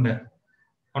ഹ്യൂമർ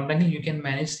ഉണ്ടെങ്കിൽ you can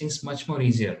manage things much more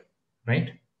easier,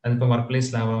 right? അതിപ്പോൾ വർക്ക്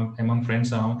പ്ലേസിലാവാം, എമംഗ്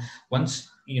ഫ്രണ്ട്സ് ആവാം. Once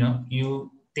you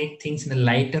take things in A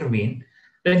lighter vein,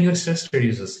 then your stress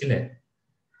reduces, ഇല്ലേ?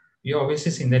 You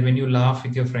obviously seen that when you laugh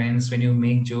with your friends, when you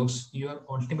make jokes, you are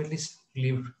ultimately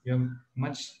you're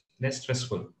much less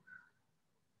stressful.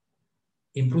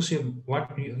 Improves your, what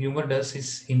humor does is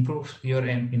improve your,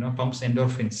 pumps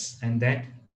endorphins, and that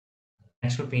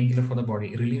natural painkiller for the body.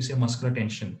 It relieves your muscular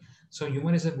tension. So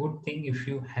humor is a good thing. If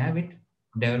you have it,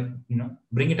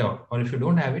 bring it out, or if you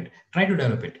don't have it, try to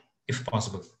develop it if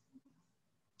possible.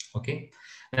 Okay.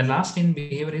 The last in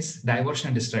behavior is diversion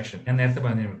and distraction. And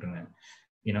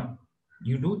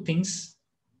you do things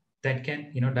that can,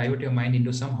 divert your mind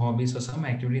into some hobbies or some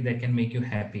activity that can make you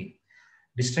happy.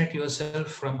 Distract yourself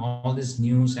from all this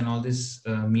news and all this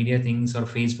media things or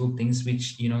Facebook things which,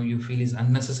 you feel is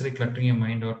unnecessary, cluttering your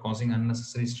mind or causing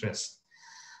unnecessary stress.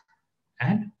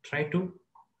 And try to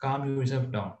calm yourself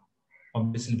down.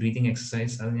 Obviously, breathing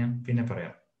exercise.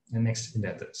 And next in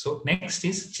that. So next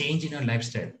is change in your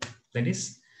lifestyle. That is,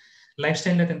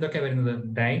 lifestyle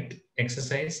diet,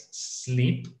 exercise,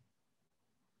 sleep,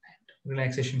 and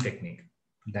relaxation technique.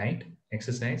 Diet,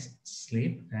 exercise,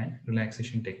 sleep, and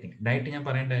relaxation technique. Diet ഞാൻ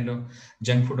പറയണ്ടല്ലോ,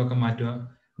 junk food ഒക്കെ മാറ്റുക,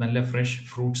 നല്ല fresh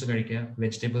fruits കഴിക്കുക,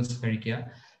 vegetables കഴിക്കുക.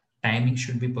 Timing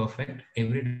should be perfect.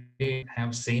 Every day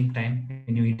have same time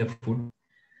when you eat the food.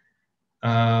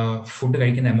 Food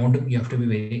കഴിക്കുന്ന amount you have to be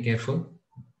very careful,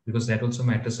 because that also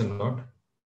matters a lot.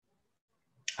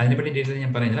 അതിനെപ്പറ്റി detail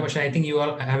ഞാൻ പറയുന്നില്ല, പക്ഷേ I think you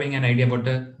are having an idea about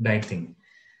the diet thing.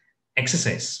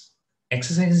 Exercise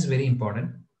is very important,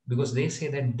 because they say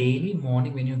that daily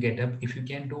morning when you get up, if you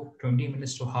can do 20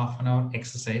 minutes to half an hour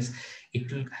exercise, it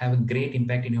will have a great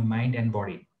impact in your mind and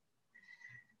body.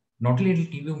 Not only it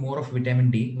will give you more of vitamin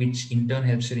D, which in turn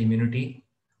helps your immunity,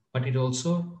 but it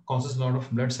also causes a lot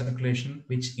of blood circulation,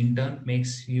 which in turn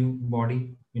makes you body,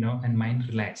 and mind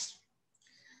relaxed.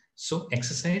 So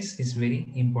exercise is very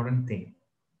important thing.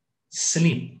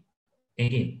 Sleep,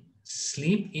 again,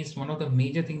 sleep is one of the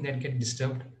major things that get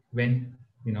disturbed when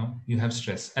you have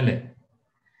stress.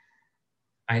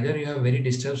 either you have very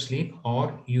disturbed sleep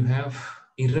or you have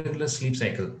irregular sleep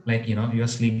cycle. Like, you are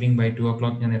sleeping by 2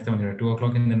 o'clock, 2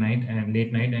 o'clock in the night and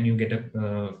late night, and you get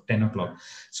up 10 o'clock.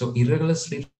 So irregular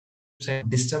sleep,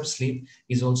 disturbed sleep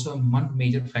is also one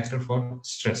major factor for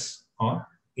stress, or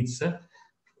it's a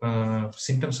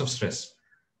symptoms of stress.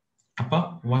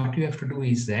 What you have to do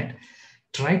is that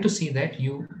try to see that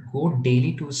you go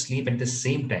daily to sleep at the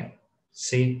same time.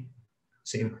 Say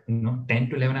 10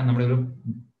 to 11 and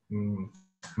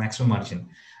maximum margin,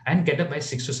 and get up by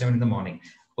 6 to 7 in the morning.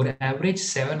 Or average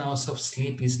 7 hours of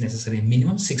sleep is necessary.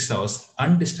 Minimum 6 hours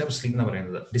undisturbed sleep.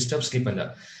 Disturbed sleep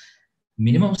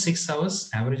minimum 6 hours,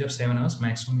 average of 7 hours,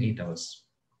 maximum 8 hours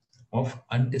of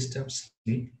undisturbed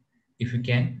sleep. If you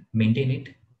can maintain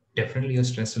it, definitely your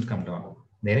stress will come down.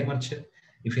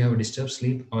 If you have a disturbed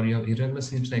sleep or you have irregular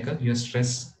sleep cycle, your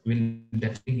stress will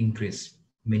definitely increase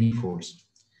many folds.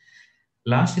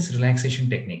 Last is relaxation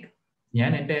technique.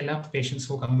 Patients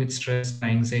who come with stress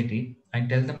and anxiety, I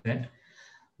tell them that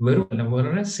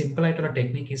very simple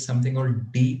technique is something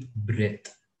called deep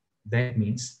breath. That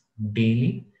means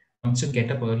daily, once you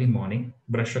get up early morning,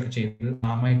 brush your teeth,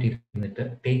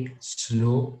 take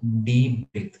slow,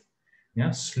 deep breath.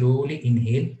 Slowly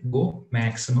inhale, go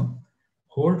maximum,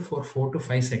 hold for 4 to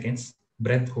 5 seconds,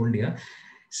 breath hold here.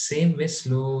 Same way,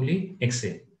 slowly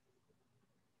exhale.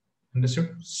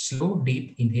 Understood? Slow,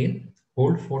 deep inhale,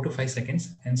 hold 4 to 5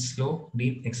 seconds, and slow,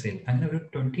 deep exhale. I'm going to do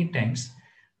 20 times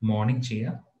morning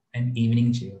chair and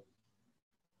evening chair.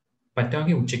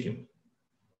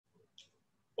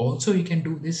 Also, you can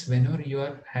do this whenever you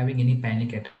are having any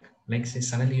panic attack. Like say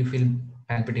suddenly you feel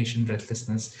palpitation,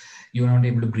 breathlessness, you are not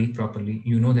able to breathe properly.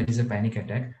 You know that is a panic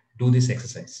attack. Do this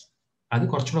exercise.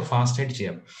 That's fast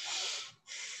chair.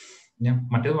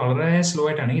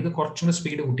 Slow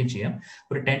speed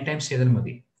 10 times.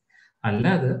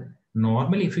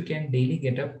 Normally, if you can daily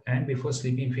get up and before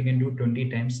sleeping, if you can do 20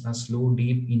 times a slow,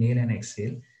 deep inhale and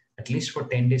exhale, at least for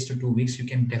 10 days to 2 weeks, you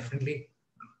can definitely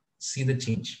see the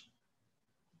change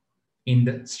in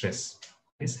the stress.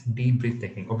 Is deep breath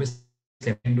technique. Obviously,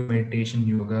 you can do meditation,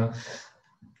 yoga,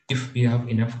 if you have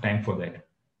enough time for that.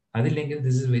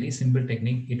 This is a very simple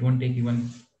technique. It won't take even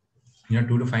 2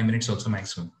 to 5 minutes also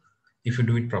maximum if you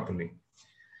do it properly.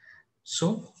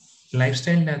 So,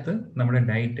 lifestyle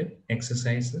diet,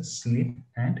 exercise, sleep,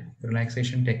 and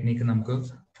relaxation technique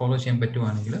follow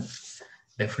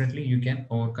definitely you can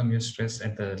overcome your stress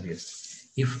at the earliest.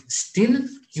 If still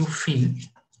you feel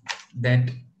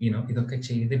that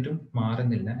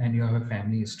and you have a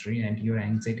family history and your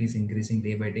anxiety is increasing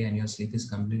day by day and your sleep is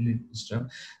completely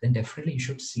disturbed, then definitely you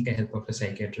should seek the help of a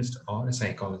psychiatrist or a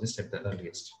psychologist at the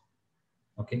earliest.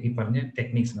 Okay, these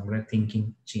techniques,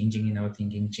 thinking, changing in our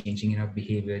thinking, changing in our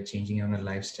behavior, changing in our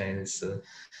lifestyles,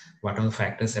 what are the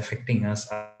factors affecting us,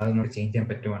 change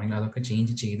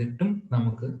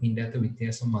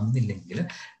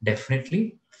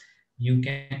definitely you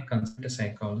can consult a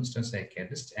psychologist or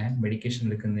psychiatrist, and medication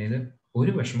maybe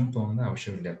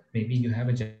you have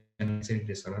a general anxiety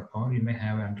disorder, or you may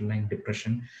have underlying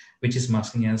depression which is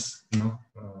masking as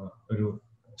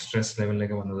stress level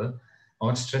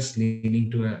or stress leading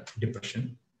to a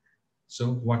depression.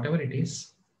 So whatever it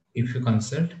is, if you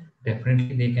consult,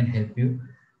 definitely they can help you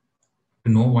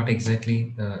to know what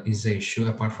exactly is the issue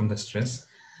apart from the stress,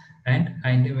 and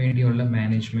individual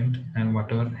management and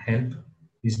whatever help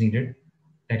is needed,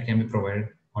 that can be provided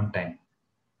on time.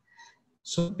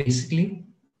 So basically,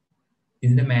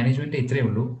 in the management,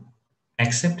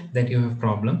 accept that you have a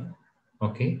problem,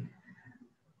 okay,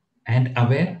 and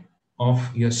aware of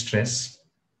your stress.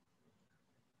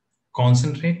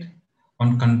 Concentrate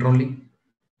on controlling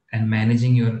and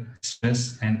managing your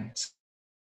stress and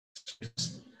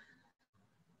stress.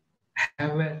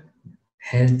 Have a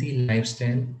healthy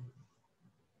lifestyle.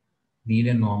 Lead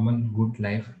a normal, good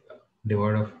life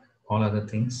devoid of all other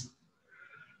things.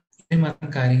 Normal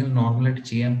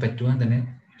you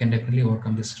can definitely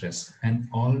overcome the stress. And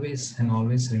always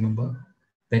remember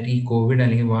that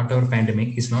COVID, whatever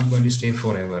pandemic, is not going to stay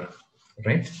forever,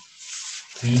 right?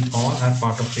 We all are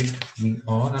part of it. We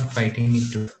all are fighting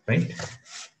it too, right?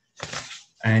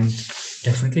 And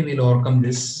definitely we'll overcome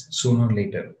this sooner or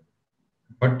later.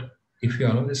 But if you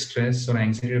allow this stress or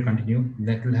anxiety to continue,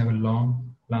 that will have a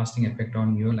long lasting effect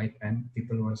on your life and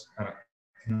people who are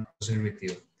associated with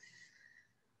you.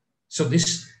 So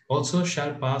this also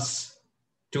shall pass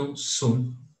too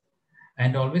soon.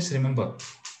 And always remember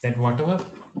that whatever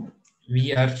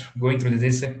we are going through,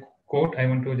 there's a quote I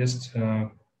want to just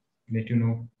let you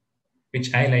know,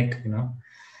 which I like,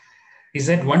 is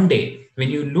that one day when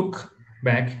you look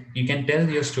back, you can tell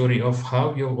your story of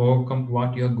how you overcome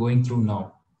what you're going through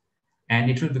now. and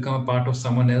it will become a part of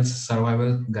someone else's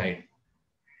survival guide,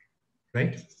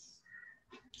 right?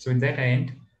 So with that I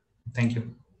end. Thank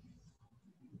you.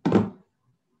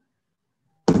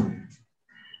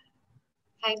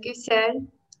 Thank you, sir.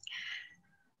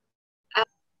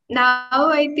 Now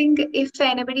I think if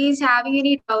anybody is having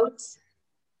any doubts,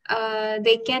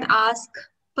 they can ask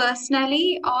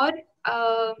personally or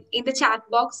in the chat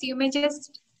box. You may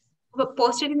just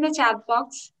post it in the chat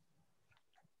box.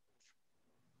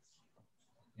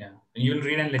 Yeah, you'll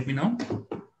read and let me know.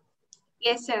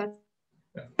 Yes, sir.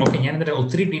 Okay,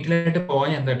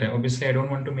 obviously I don't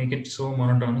want to make it so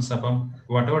monotonous.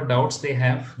 Whatever doubts they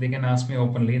have, they can ask me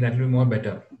openly. That will be more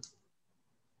better.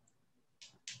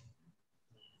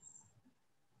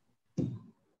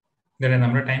 There are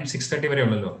number of times 6:30 vare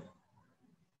ullalo.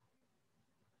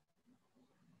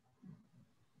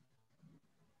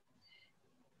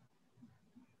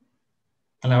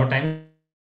 Allow time.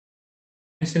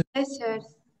 Yes, sir. Sir,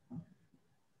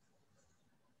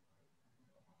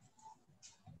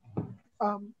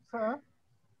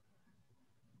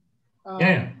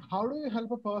 Yeah. How do you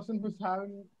help a person who's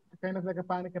having kind of like a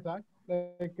panic attack?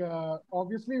 Like,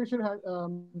 obviously, we should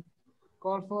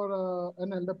call for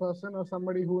an elder person or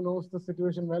somebody who knows the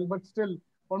situation well, but still,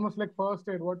 almost like first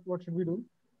aid, what should we do?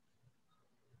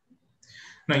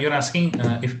 No, you're asking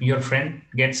if your friend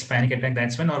gets panic attack,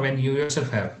 that's when, or when you yourself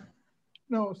have?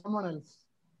 No, someone else.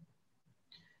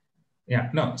 Yeah,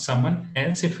 no, someone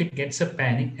else, if it gets a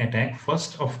panic attack,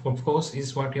 first of course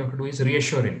is what you have to do is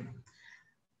reassure him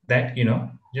that,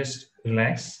 just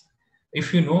relax.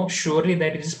 If you know surely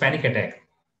that it is panic attack,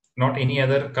 not any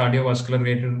other cardiovascular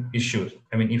related issues.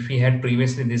 I mean, if he had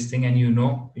previously this thing and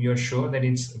you're sure that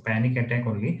it's a panic attack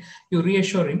only, you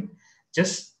reassure him,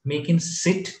 just make him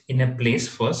sit in a place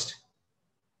first.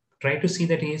 Try to see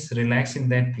that he is relaxed in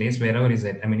that place, wherever he's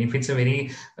at. I mean, if it's a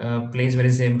very place where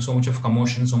there's so much of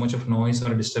commotion, so much of noise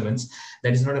or disturbance,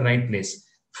 that is not a right place.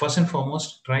 First and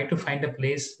foremost, try to find a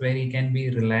place where he can be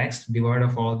relaxed, devoid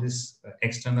of all this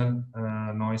external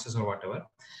noises or whatever.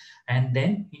 And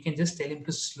then you can just tell him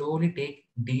to slowly take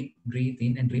deep breathe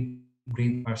in and deep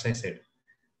breathe, as I said.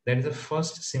 That is the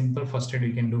first simple first aid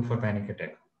you can do for panic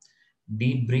attack.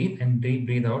 Deep breathe and deep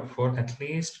breathe out for at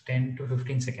least 10 to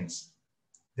 15 seconds.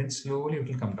 Then slowly it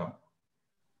will come down.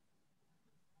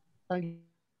 Thank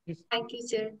you. Thank you,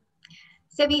 sir.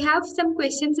 So we have some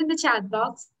questions in the chat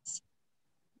box.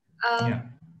 Yeah.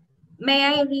 May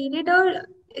I read it, or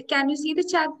can you see the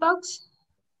chat box?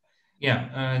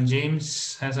 Yeah,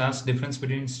 James has asked difference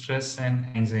between stress and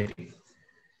anxiety.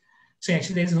 See,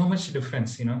 actually, there is no much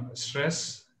difference.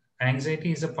 Stress,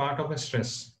 anxiety is a part of a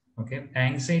stress. Okay,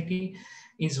 anxiety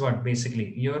is what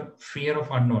basically your fear of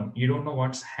unknown. You don't know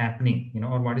what's happening,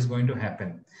 or what is going to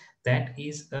happen. That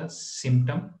is a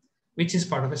symptom which is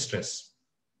part of a stress.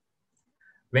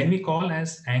 When we call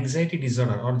as anxiety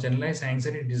disorder or generalized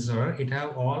anxiety disorder, it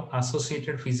have all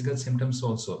associated physical symptoms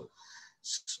also.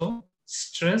 So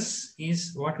stress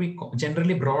is what we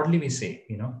generally broadly we say,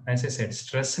 as I said,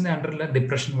 stress in under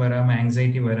depression varam,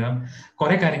 anxiety varam, kore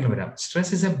karyangal varam.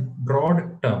 Stress is a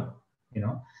broad term,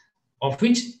 of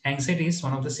which anxiety is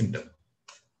one of the symptoms.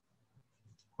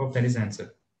 Hope that is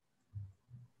answered.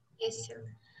 Yes, sir.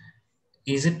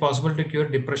 Is it possible to cure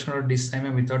depression or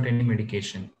dysthymia without any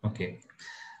medication? Okay.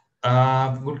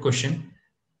 Good question.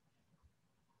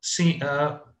 See,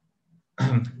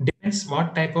 depends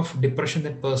what type of depression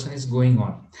that person is going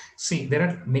on. See, there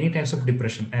are many types of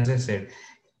depression. As I said,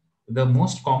 the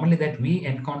most commonly that we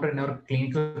encounter in our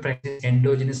clinical practice,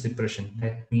 endogenous depression.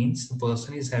 That means the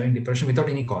person is having depression without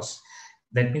any cause.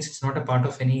 That means it's not a part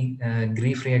of any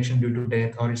grief reaction due to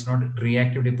death, or it's not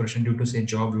reactive depression due to, say,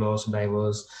 job loss,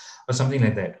 divorce, or something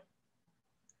like that.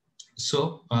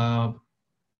 So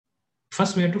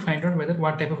first we have to find out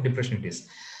what type of depression it is.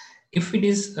 If it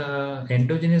is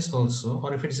endogenous also,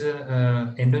 or if it's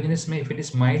endogenous, if it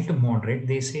is mild to moderate,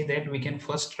 they say that we can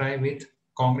first try with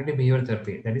cognitive behavioral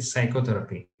therapy, that is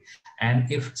psychotherapy.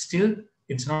 And if still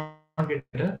it's not get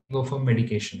better, go for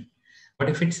medication. But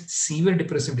if it's severe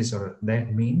depressive disorder,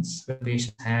 that means the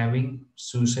patient having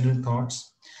suicidal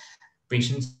thoughts,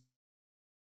 patient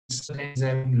is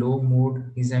having low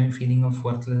mood, is having feeling of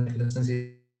worthlessness,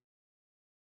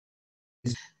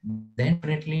 then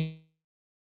definitely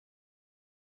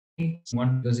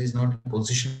one because he's not in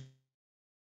position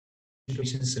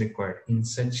is required. In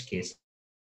such case,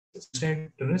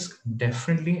 risk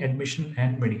definitely admission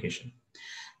and medication.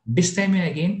 Dysthymia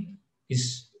again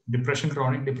is depression,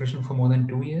 chronic depression for more than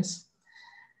 2 years.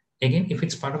 Again, if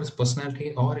it's part of his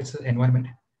personality or it's an environment,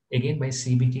 again by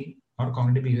CBT or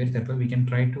cognitive behavior therapy, we can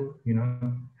try to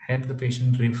help the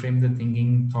patient reframe the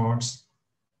thinking thoughts.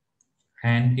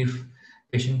 And if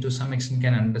patient to some extent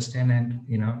can understand and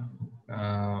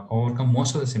overcome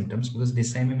most of the symptoms, because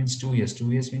this time means 2 years.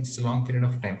 2 years means a long period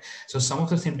of time. So some of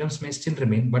the symptoms may still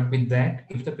remain, but with that,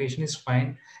 if the patient is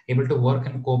fine, able to work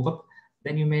and cope up,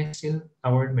 then you may still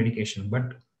avoid medication.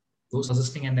 But those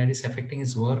persisting and that is affecting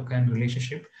his work and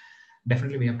relationship,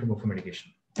 definitely we have to go for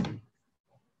medication.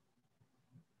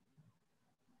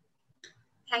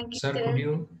 Thank you, Sir, sir.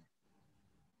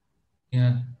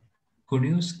 could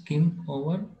you skim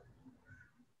over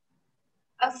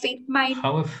A fit mind,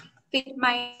 how fit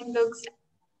mind looks?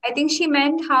 I think she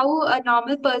meant how a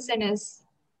normal person is.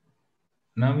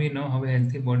 Now we know how a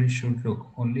healthy body should look.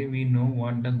 Only we know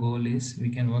what the goal is, we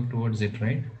can work towards it,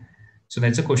 right? So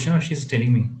that's a question, or she's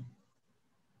telling me?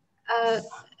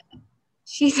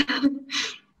 She's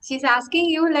she's asking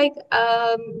you, like,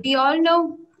 we all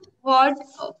know what,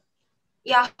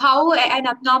 how an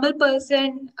abnormal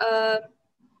person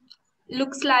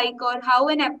looks like, or how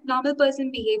an abnormal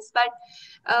person behaves. But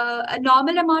a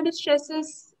normal amount of stress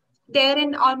is there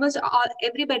in almost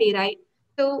everybody, right?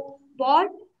 So what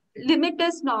limit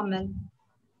is normal?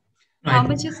 How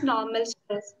much is normal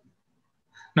stress?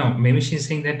 No, maybe she's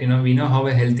saying that, we know how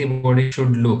a healthy body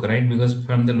should look, right? Because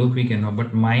from the look we can know,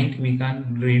 but mind we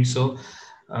can't read. So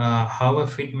how a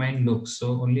fit mind looks.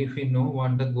 So only if we know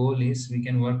what the goal is, we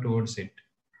can work towards it.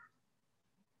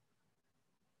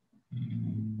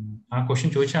 Our question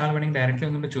directly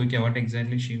what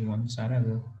exactly she wants.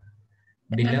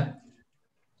 Dilla?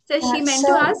 So she meant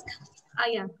to ask?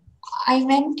 Yeah. I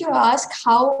meant to ask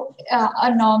how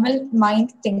a normal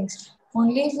mind thinks.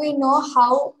 Only if we know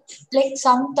how, like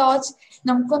some thoughts,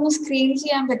 namukonu screen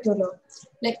cheyan pattulo.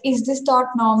 Like, is this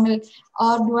thought normal,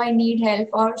 or do I need help,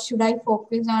 or should I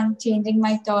focus on changing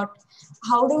my thought?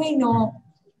 How do we know?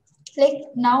 Like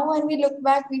now, when we look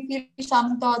back, we feel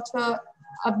some thoughts were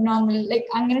abnormal. Like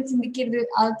angane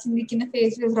chindikkunna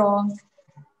phase is wrong.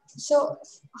 So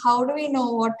how do we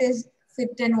know what is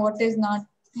fit and what is not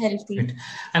healthy? Right.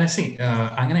 And I see,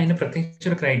 in a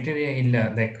particular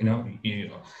criteria, like,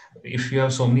 if you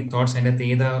have so many thoughts and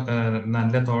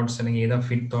either thoughts and either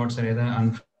fit thoughts or either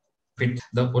unfit,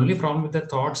 the only problem with the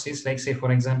thoughts is, like, say,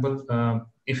 for example,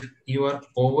 if you are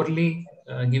overly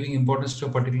giving importance to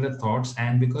particular thoughts,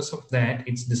 and because of that,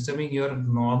 it's disturbing your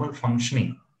normal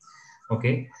functioning.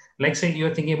 Okay. Like, say,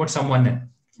 you're thinking about someone,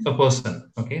 a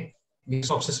person, okay. You're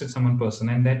so obsessed with someone person,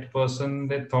 and that person,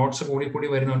 the thoughts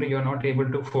you're not able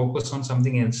to focus on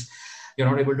something else, you're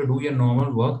not able to do your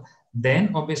normal work,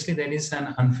 then obviously there is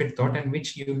an unfit thought, and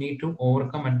which you need to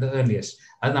overcome at the earliest.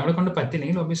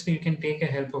 Obviously you can take a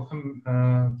help of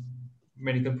a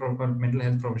mental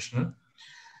health professional,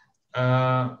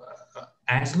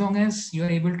 as long as you are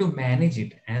able to manage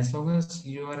it, as long as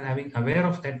you are having aware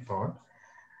of that thought,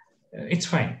 it's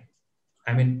fine.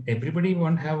 I mean, everybody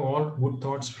won't have all good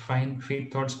thoughts, fine,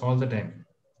 fit thoughts all the time.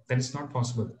 That is not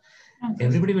possible. Okay.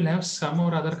 Everybody will have some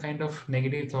or other kind of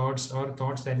negative thoughts, or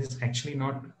thoughts that is actually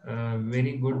not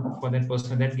very good for that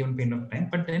person at that given period of time.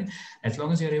 But then, as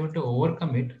long as you're able to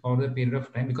overcome it over the period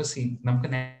of time, because see,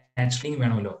 naturally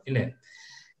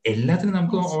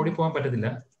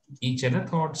each other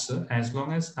thoughts, as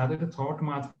long as other thought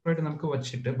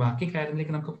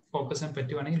focus and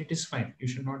it is fine. You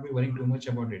should not be worrying too much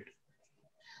about it.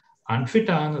 Unfit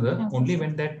only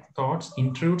when that thoughts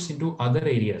intrudes into other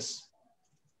areas.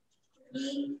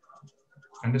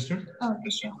 Understood? Okay,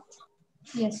 sure.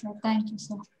 Yes, sir. Thank you,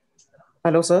 sir.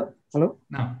 Hello, sir. Hello.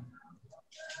 Now.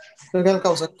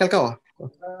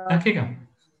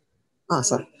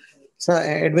 Sir. Sir,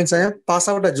 Edwin, sir, pass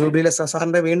out a Jubilee, sir.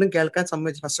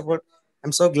 First of all,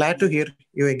 I'm so glad to hear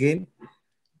you again,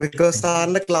 because sir,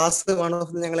 the class, one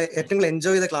of the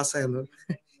enjoy the class.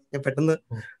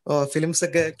 Films,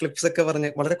 clips,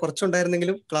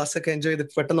 class enjoy the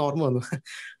normal.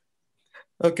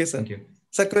 Okay, sir. Thank you.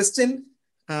 Sir, question.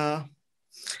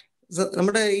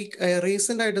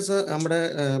 Recent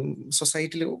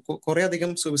society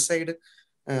suicide.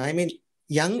 I mean,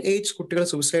 young age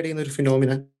suicide in a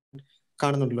phenomenon.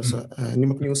 News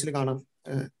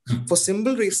for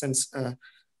simple reasons.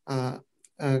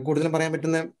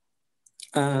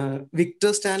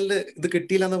 Victor Stanley, the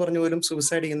Kitila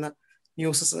suicide in the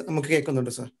news.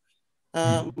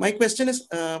 My question is,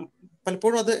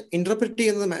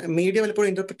 interpreting the media will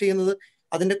interpret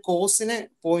the cause in a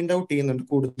point out.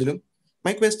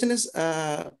 My question is,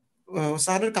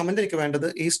 Sarah comment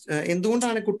is in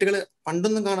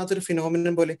the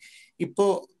phenomenon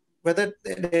whether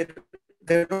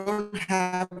they don't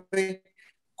have a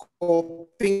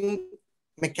coping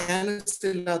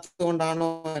mechanism,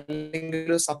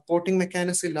 supporting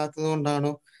mechanism.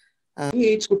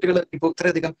 Age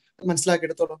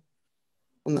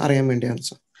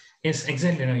Yes,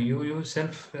 exactly. No, you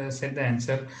yourself said the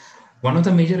answer. One of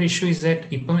the major issue is that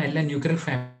ippam ella nuclear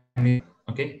family.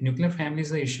 Okay, nuclear families.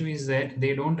 The issue is that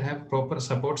they don't have proper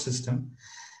support system.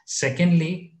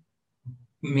 Secondly,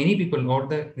 many people or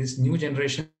this new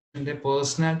generation, their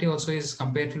personality also is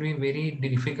comparatively very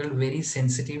difficult, very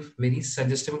sensitive, very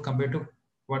suggestible compared to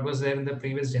what was there in the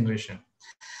previous generation.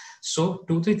 So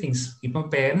 2-3 things. Even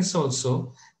parents also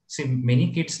see many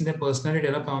kids in their personality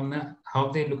develop on how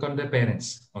they look at their parents.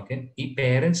 Okay, ഈ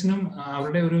parents-നും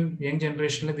അവരുടെ ഒരു young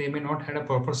generation they may not had a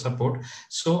proper support.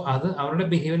 So അത് അവരുടെ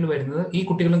behavior വരുന്നത് ഈ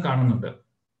കുട്ടികളും കാണുന്നുണ്ട്.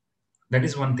 That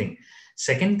is one thing.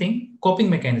 Second thing, coping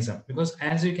mechanism. Because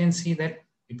as you can see that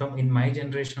in my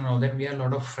generation and all that, we have a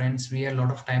lot of friends, we have a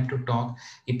lot of time to talk.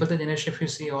 The generation, if you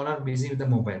see, all are busy with the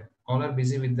mobile, all are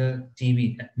busy with the TV.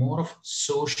 More of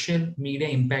social media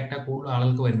impact.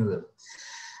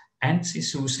 And see,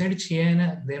 suicide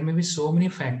there may be so many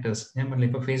factors.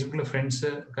 Facebook friends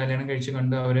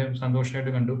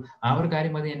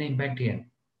impact.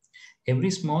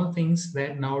 Every small things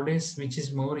that nowadays, which is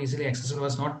more easily accessible,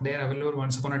 was not there available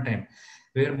once upon a time.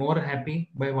 We were more happy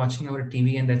by watching our TV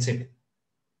and that's it.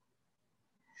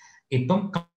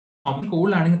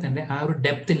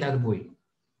 Depth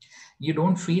you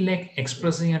don't feel like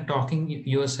expressing and talking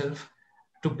yourself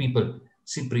to people.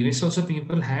 See, previously also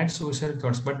people had suicidal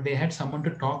thoughts, but they had someone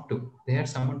to talk to. They had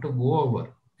someone to go over,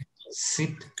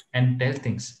 sit and tell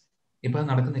things.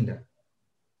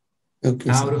 Okay,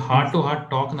 Our heart-to-heart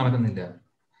talk,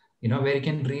 where you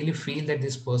can really feel that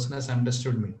this person has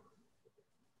understood me.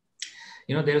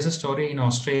 There is a story in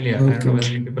Australia. I don't know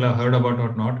whether you people have heard about it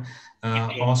or not.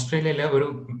 Australia,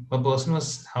 a person's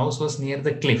house was near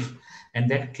the cliff, and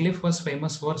that cliff was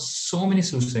famous for so many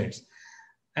suicides.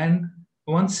 And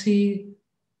once he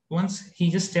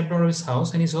just stepped out of his house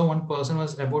and he saw one person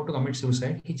was about to commit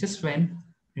suicide, he just went,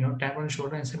 tapped on his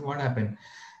shoulder and said, "What happened?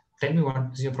 Tell me, what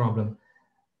is your problem?"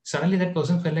 Suddenly that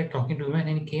person felt like talking to him, and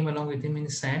he came along with him and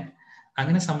he sat.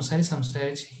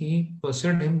 He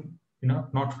persuaded him,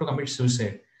 not to commit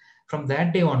suicide. From that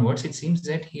day onwards, it seems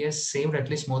that he has saved at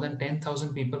least more than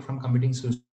 10,000 people from committing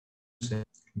suicide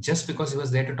just because he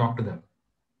was there to talk to them.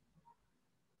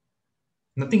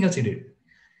 Nothing else he did.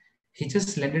 He just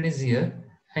lended his ear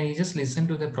and he just listened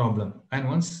to the problem. And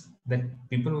once that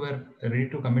people were ready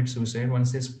to commit suicide, once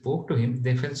they spoke to him,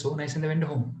 they felt so nice and they went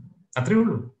home.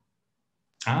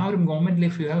 Our moment,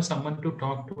 if you have someone to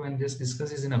talk to and just discuss,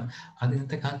 is enough.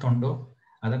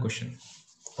 Other question.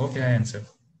 Okay, I answered.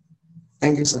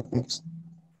 Thank you, sir. Thanks.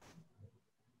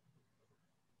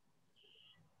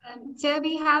 Sir,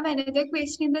 we have another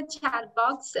question in the chat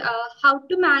box. How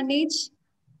to manage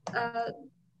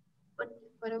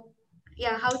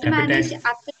how to manage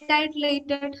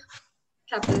appetite-related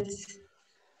troubles?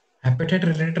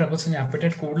 Appetite-related troubles,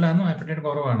 appetite കൂടുതലാണോ appetite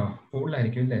കുറവാണോ?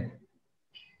 കൂടുതലായിരിക്കും അല്ലേ?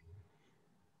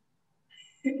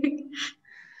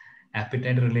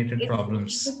 Appetite-related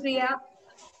problems.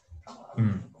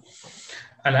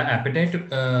 Appetite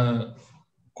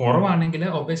കുറവാണെങ്കിൽ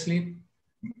obviously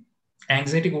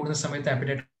anxiety കൂടുന്ന സമയത്ത്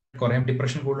appetite കുറയും,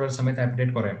 depression കൂടുന്ന സമയത്ത്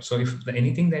appetite കുറയും. So if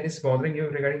anything that is bothering you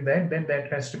regarding that, then that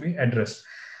has to be addressed.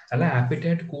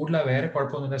 Appetite കൂടുതല, വേറെ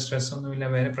കുഴപ്പമൊന്നുമില്ല, സ്ട്രെസ് ഒന്നുമില്ല,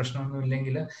 വേറെ പ്രശ്നമൊന്നും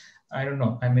ഇല്ലെങ്കിൽ, I don't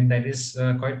know. I mean, that is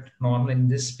quite normal in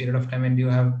this period of time when you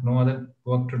have no other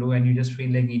work to do and you just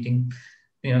feel like eating.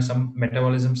 Some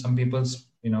metabolism, some people's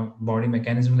body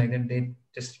mechanism like that, they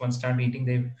just once start eating,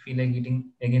 they feel like eating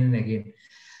again and again.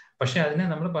 പക്ഷെ അതിനെ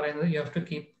നമ്മൾ പറയുന്നത് you have to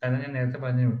keep, അത് ഞാൻ നേരത്തെ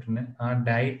പറഞ്ഞു വിട്ടിട്ടുണ്ട്, ആ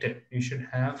diet, you should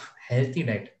have healthy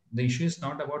diet. The issue is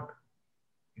not about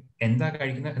എന്താ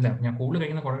കഴിക്കുന്ന, അല്ല ഞാൻ കൂടുതൽ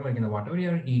കഴിക്കുന്ന കുറവ് കഴിക്കുന്നത്, whatever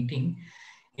you are eating,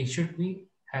 it should be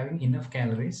having enough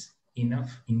calories,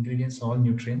 enough ingredients, all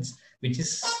nutrients, which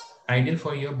is ideal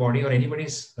for your body or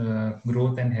anybody's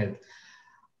growth and health.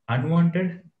 Unwanted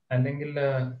അല്ലെങ്കിൽ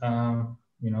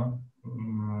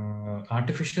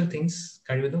artificial things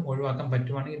കഴിവതും ഒഴിവാക്കാൻ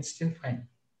പറ്റുവാണെങ്കിൽ it's still fine.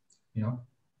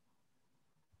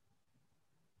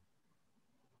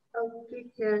 Okay,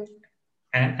 sir.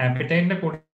 And appetite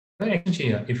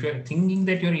if you are thinking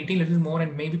that you are eating a little more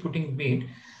and maybe putting weight,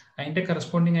 അതിന്റെ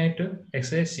corresponding ആയിട്ട്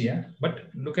exercise ചെയ്യുക, but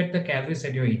look at the calories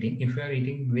that you are eating. If you are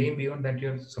eating way beyond that you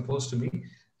are supposed to be,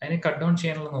 അതിനെ cut down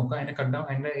ചെയ്യാനുള്ള നോക്കുക. അതിനെ cut down,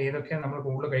 അതിന്റെ ഏതൊക്കെ നമ്മൾ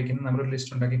കൂടുതൽ കഴിക്കുന്നത് നമ്മൾ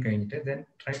ലിസ്റ്റ് ഉണ്ടാക്കി കഴിഞ്ഞിട്ട് then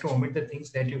try to omit the things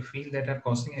that you feel that are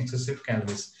causing excessive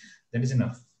calories. That is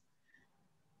enough.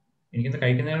 എനിക്കിത്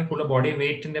കഴിക്കുന്നതിന് കൂടുതൽ ബോഡി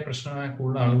വെയിറ്റിന്റെ പ്രശ്നമാണ്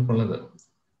കൂടുതൽ ആളുകൾക്കുള്ളത്.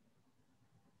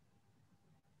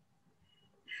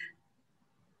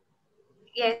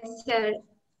 Yes, sir.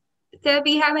 Sir,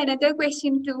 we have another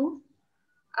question too.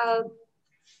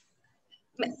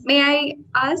 May I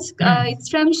ask? It's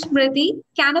from Smriti.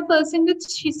 Can a person with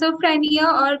schizophrenia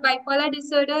or bipolar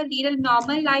disorder lead a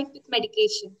normal life with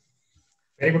medication?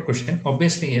 Very good question.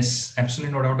 Obviously, yes,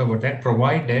 absolutely no doubt about that.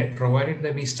 Provided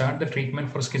that we start the treatment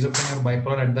for schizophrenia or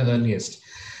bipolar at the earliest.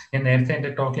 In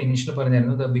the talk initially,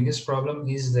 the biggest problem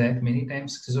is that many times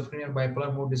schizophrenia or bipolar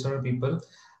mood disorder people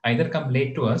either come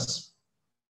late to us,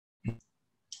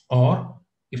 or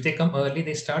if they come early,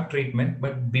 they start treatment,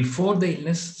 but before the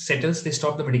illness settles, they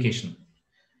stop the medication.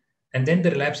 And then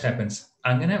the relapse happens.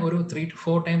 Angana oru 3 to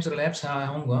 4 times relapse,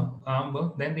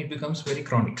 then it becomes very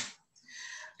chronic.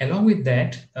 Along with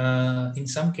that, in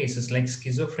some cases like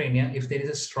schizophrenia, if there is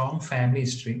a strong family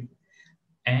history,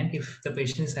 and if the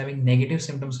patient is having negative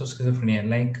symptoms of schizophrenia,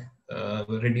 like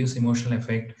reduced emotional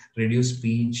affect, reduced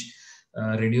speech,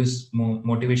 reduced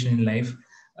motivation in life,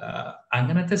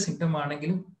 anganathe symptom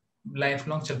aanengilum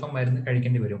lifelong chelpam marunnu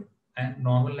kadikkendi varum, and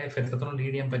normal life etrathon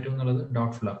lead cheyan pattum ennallathu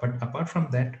doubtful. But apart from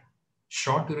that,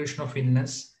 short duration of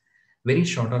illness, very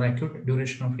short or acute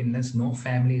duration of illness, no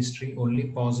family history, only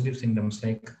positive symptoms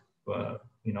like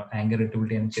anger,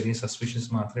 irritability and serious suspicious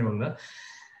മാത്രമേ ഉള്ളൂ.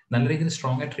 നല്ല രീതിയിൽ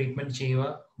strong ആയി treatment ചെയ്യുക.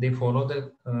 They follow the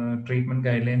treatment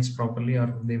guidelines properly, or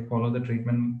they follow the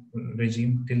treatment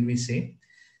regime till we say,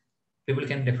 people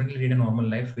can definitely lead a normal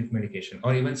life with medication,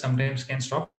 or even sometimes can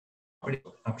stop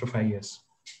after 5 years,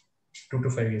 2 to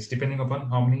 5 years, depending upon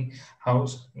how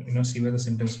severe the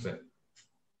symptoms were.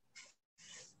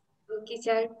 Okay,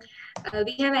 sir.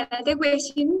 We have another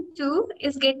question too.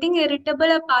 Is getting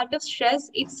irritable a part of stress?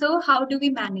 If so, how do we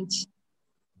manage?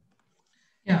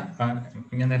 Yeah,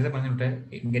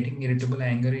 getting irritable,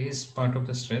 anger is part of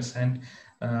the stress, and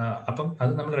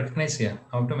അത് നമ്മൾ recognize ചെയ്യുക.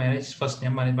 How to manage? First,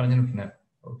 ഞാൻ പറഞ്ഞിട്ടുണ്ട്.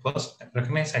 First,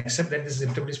 recognize, accept that this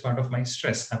irritability is part of my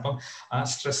stress. അപ്പം ആ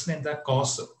സ്ട്രെസ്സിന് എന്താ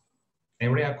cos,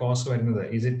 എവിടെയാ cos വരുന്നത്?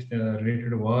 Is it related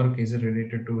to work? Is it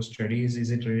related to studies? Is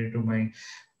it related to my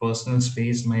personal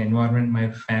space, my environment, my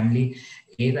family?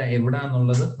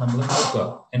 എവിടാന്നുള്ളത് നമ്മൾ നോക്കുക.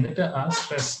 എന്നിട്ട് ആ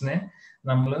സ്ട്രെസ്സിനെ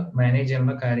നമ്മൾ മാനേജ്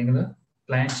ചെയ്യാനുള്ള കാര്യങ്ങൾ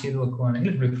പ്ലാൻ ചെയ്ത് വെക്കുവാണെങ്കിൽ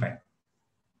it will be fine.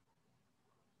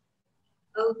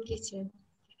 Okay, sir.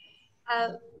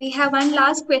 We have one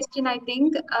last question, I think.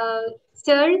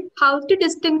 Sir, how to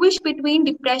distinguish between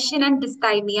depression and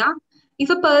dysthymia? If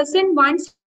a person once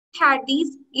had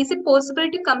these, is it possible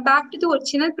to come back to the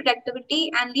original productivity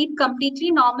and lead completely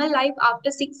normal life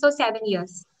after 6 or 7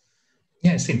 years?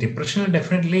 Yeah, see, depression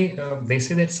definitely, they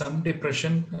say that some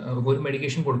depression,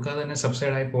 medication കൊടുക്കാതെ തന്നെ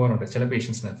subside ആയി പോകാറുണ്ട് ചില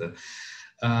പേഷ്യൻസിനകത്ത്.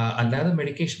 അല്ലാതെ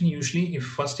medication usually, if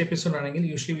first episode ആണെങ്കിൽ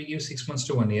usually we give 6 months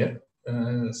to 1 year.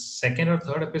 Second or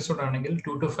third episode aanengil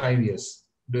 2 to 5 years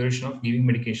duration of giving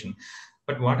medication.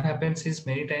 But what happens is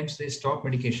many times they stop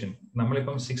medication.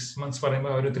 Nammalippam 6 months parayumbo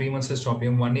avaru 3 months stop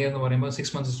cheyum, 1 year nu parayumbo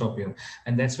 6 months stop cheyum,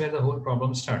 and that's where the whole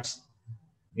problem starts.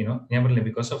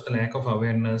 Because of the lack of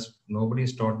awareness, nobody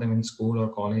has taught them in school or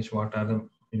college what are the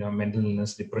mental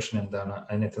illness, depression endana,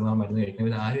 and ethanol marunnu kadikkunu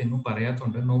idu aaru ennum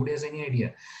parayathondu, nobody has any idea,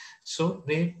 so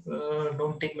they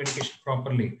don't take medication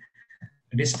properly.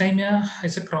 Dysthymia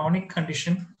is a chronic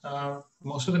condition.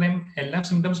 Most of the time, all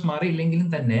symptoms മാറിയില്ലെങ്കിലും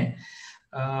തന്നെ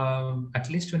at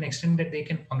least to an extent that they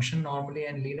can function normally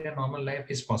and lead a normal life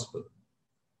is possible.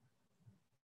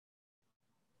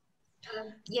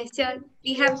 Yes, sir.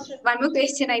 We have one more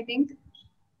question, I think.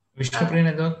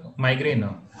 Vishnupriya, migraine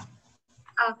now.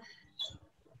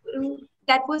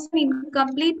 That was an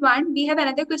incomplete one. We have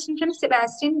another question from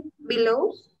Sebastian below.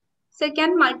 So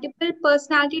can multiple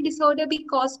personality disorder be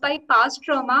caused by past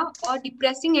trauma or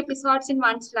depressing episodes in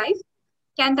one's life?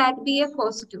 Can that be a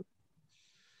cause too?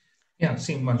 Yeah,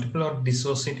 see, multiple or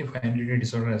dissociative identity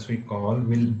disorder, as we call,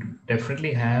 will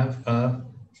definitely have a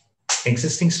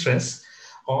existing stress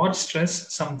or stress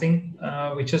something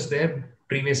which was there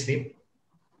previously.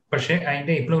 പക്ഷേ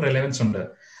അതിൻ്റെ ഇപ്പോഴും relevance ഉണ്ട്.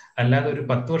 അല്ലാതെ ഒരു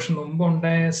 10 വർഷം മുമ്പ്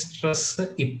ഉണ്ടായ stress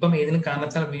ഇപ്പം ഏതെങ്കിലും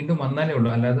കാരണത്താൽ വീണ്ടും വന്നാലേ ഉള്ളൂ.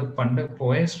 അല്ലാതെ പണ്ട്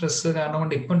പോയ സ്ട്രെസ് കാരണം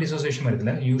കൊണ്ട് ഇപ്പം ഡിസോസിയേഷൻ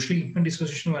വരത്തില്ല. യൂഷ്വലി ഇപ്പം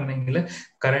ഡിസോസിയേഷൻ വരണമെങ്കിൽ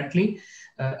കറന്റ്ലി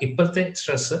ഇപ്പോഴത്തെ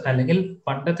സ്ട്രെസ് അല്ലെങ്കിൽ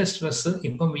പണ്ടത്തെ സ്ട്രെസ്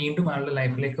ഇപ്പം വീണ്ടും ആളുടെ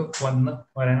ലൈഫിലേക്ക്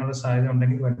വരാനുള്ള സാധ്യത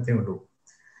ഉണ്ടെങ്കിൽ വരത്തേ ഉള്ളൂ.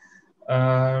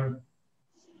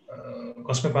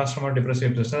 Cosmic past from our depressive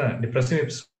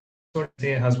episode.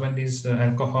 The husband is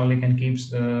alcoholic and keeps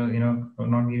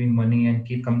not giving money and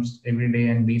comes every day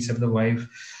and beats up the wife,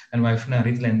 and wife na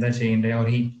arithla endha cheyinde, or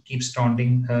he keeps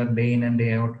taunting her day in and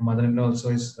day out. Mother-in-law also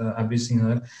is abusing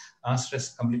her. Stress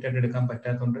completed edukkan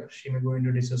pattathonde she may go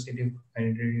into dissociative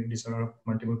identity disorder,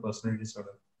 multiple personality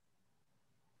disorder.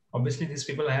 Obviously these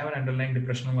people have an underlying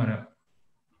depression.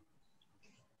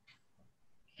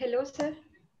 Hello, sir.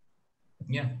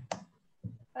 Yeah.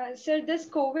 Sir, this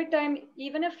COVID time,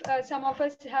 even if some of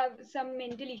us have some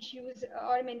mental issues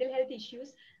or mental health issues,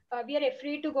 we are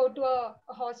afraid to go to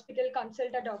a hospital,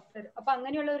 consult a doctor.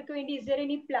 Is there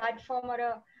any platform or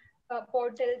a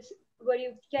portals where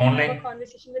you can online have a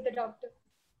conversation with the doctor?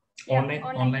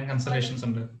 Online consultations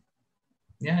under.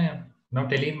 Yeah. Now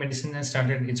telemedicine has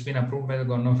started. It's been approved by the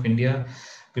government of India.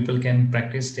 People can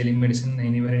practice telemedicine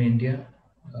anywhere in India.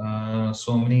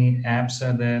 So many apps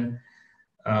are there,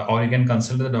 or you can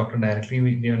consult the doctor directly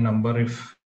with your number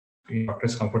if your doctor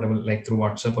is comfortable, like through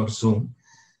WhatsApp or Zoom.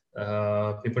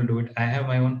 People do it. I have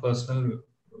my own personal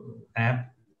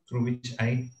app through which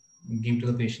I give to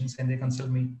the patients and they consult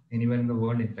me anywhere in the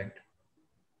world, in fact.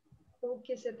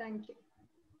 Okay, sir. Thank you.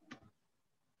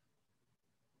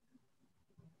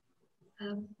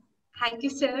 Thank you,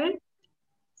 sir.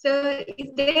 So,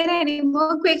 is there any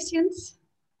more questions?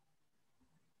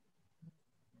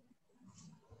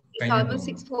 It's almost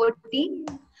 6:40.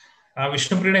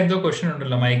 Vishnupriyada endo question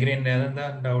undalla migraine adanda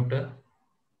doubt.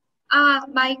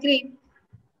 Migraine.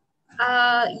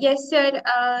 Yes, sir.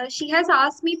 She has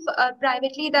asked me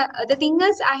privately. The thing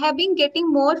is, I have been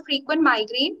getting more frequent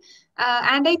migraine,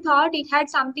 and I thought it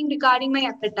had something regarding my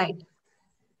appetite.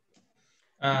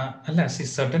 See,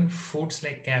 certain foods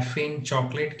like caffeine,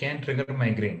 chocolate can trigger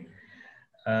migraine.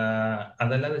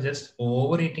 Adallade just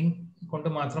overeating kondu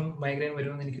matram migraine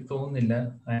varumenu enikku thonunilla.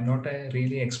 I am not a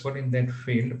really expert in that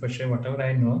field, but whatever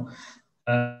I know,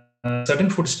 certain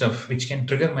food stuff which can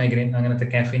trigger migraine, anganathe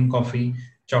caffeine, coffee,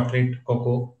 chocolate,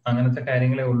 cocoa, anganathe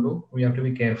karyangale ullu. We have to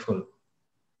be careful.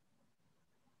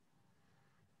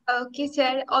 Okay,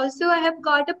 sir. Also, I have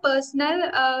got a personal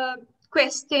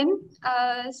question.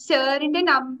 Sir, in the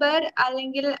number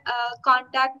allengil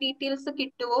contact details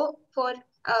kittuvo for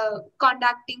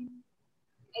contacting.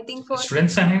 I think for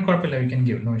students we can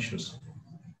give, no issues.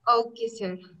 Okay,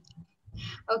 sir.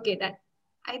 Okay,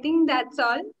 I think that's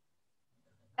all.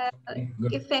 Okay,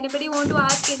 if anybody want to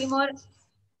ask any more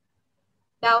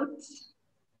doubts,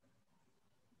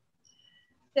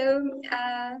 so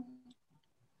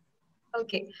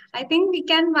okay, I think we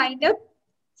can wind up,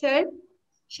 sir.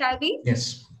 Shall we?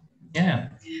 Yes. Yeah.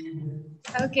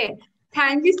 Okay.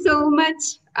 Thank you so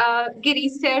much,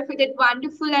 Girish sir, for that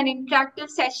wonderful and interactive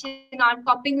session on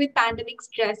coping with pandemic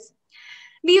stress.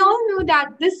 We all know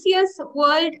that this year's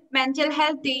World Mental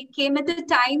Health Day came at a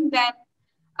time when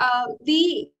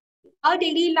our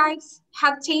daily lives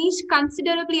have changed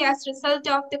considerably as a result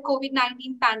of the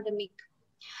COVID-19 pandemic.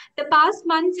 The past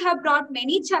months have brought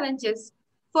many challenges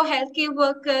for healthcare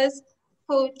workers,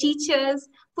 for teachers,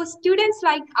 for students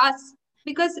like us,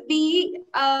 because we,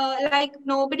 like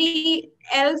nobody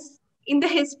else in the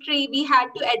history, we had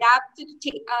to adapt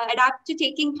to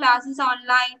taking classes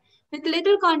online with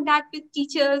little contact with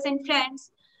teachers and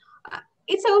friends.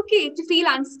 It's okay to feel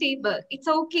unstable. It's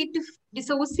okay to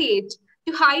dissociate,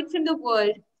 to hide from the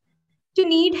world, to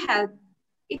need help.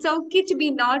 It's okay to be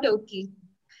not okay.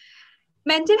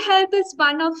 Mental health is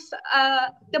one of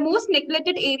the most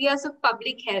neglected areas of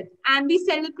public health, and we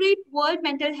celebrate World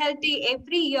Mental Health Day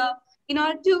every year in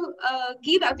order to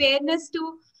give awareness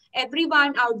to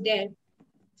everyone out there.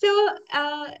 So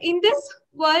in this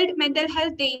World Mental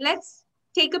Health Day, let's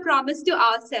take a promise to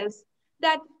ourselves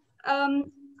that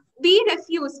we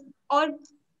refuse, or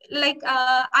like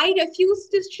I refuse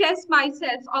to stress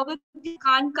myself over what I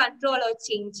can't control or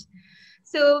change.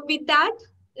 So with that,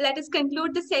 let us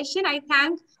conclude the session. I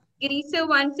thank Girish sir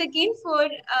once again for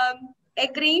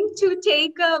agreeing to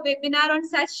take a webinar on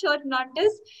such short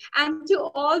notice, and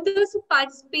to all those who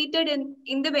participated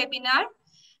in the webinar.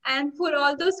 And for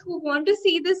all those who want to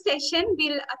see this session,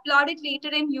 we'll upload it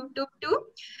later in YouTube too.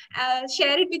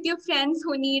 Share it with your friends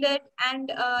who need it,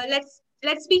 and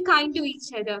let's be kind to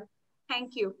each other.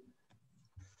 Thank you.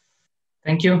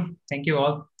 Thank you. Thank you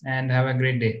all, and have a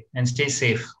great day, and stay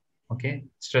safe. Okay,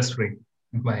 stress-free.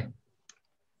 Bye.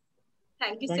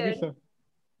 Thank you, Thank sir. you, sir.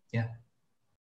 Yeah.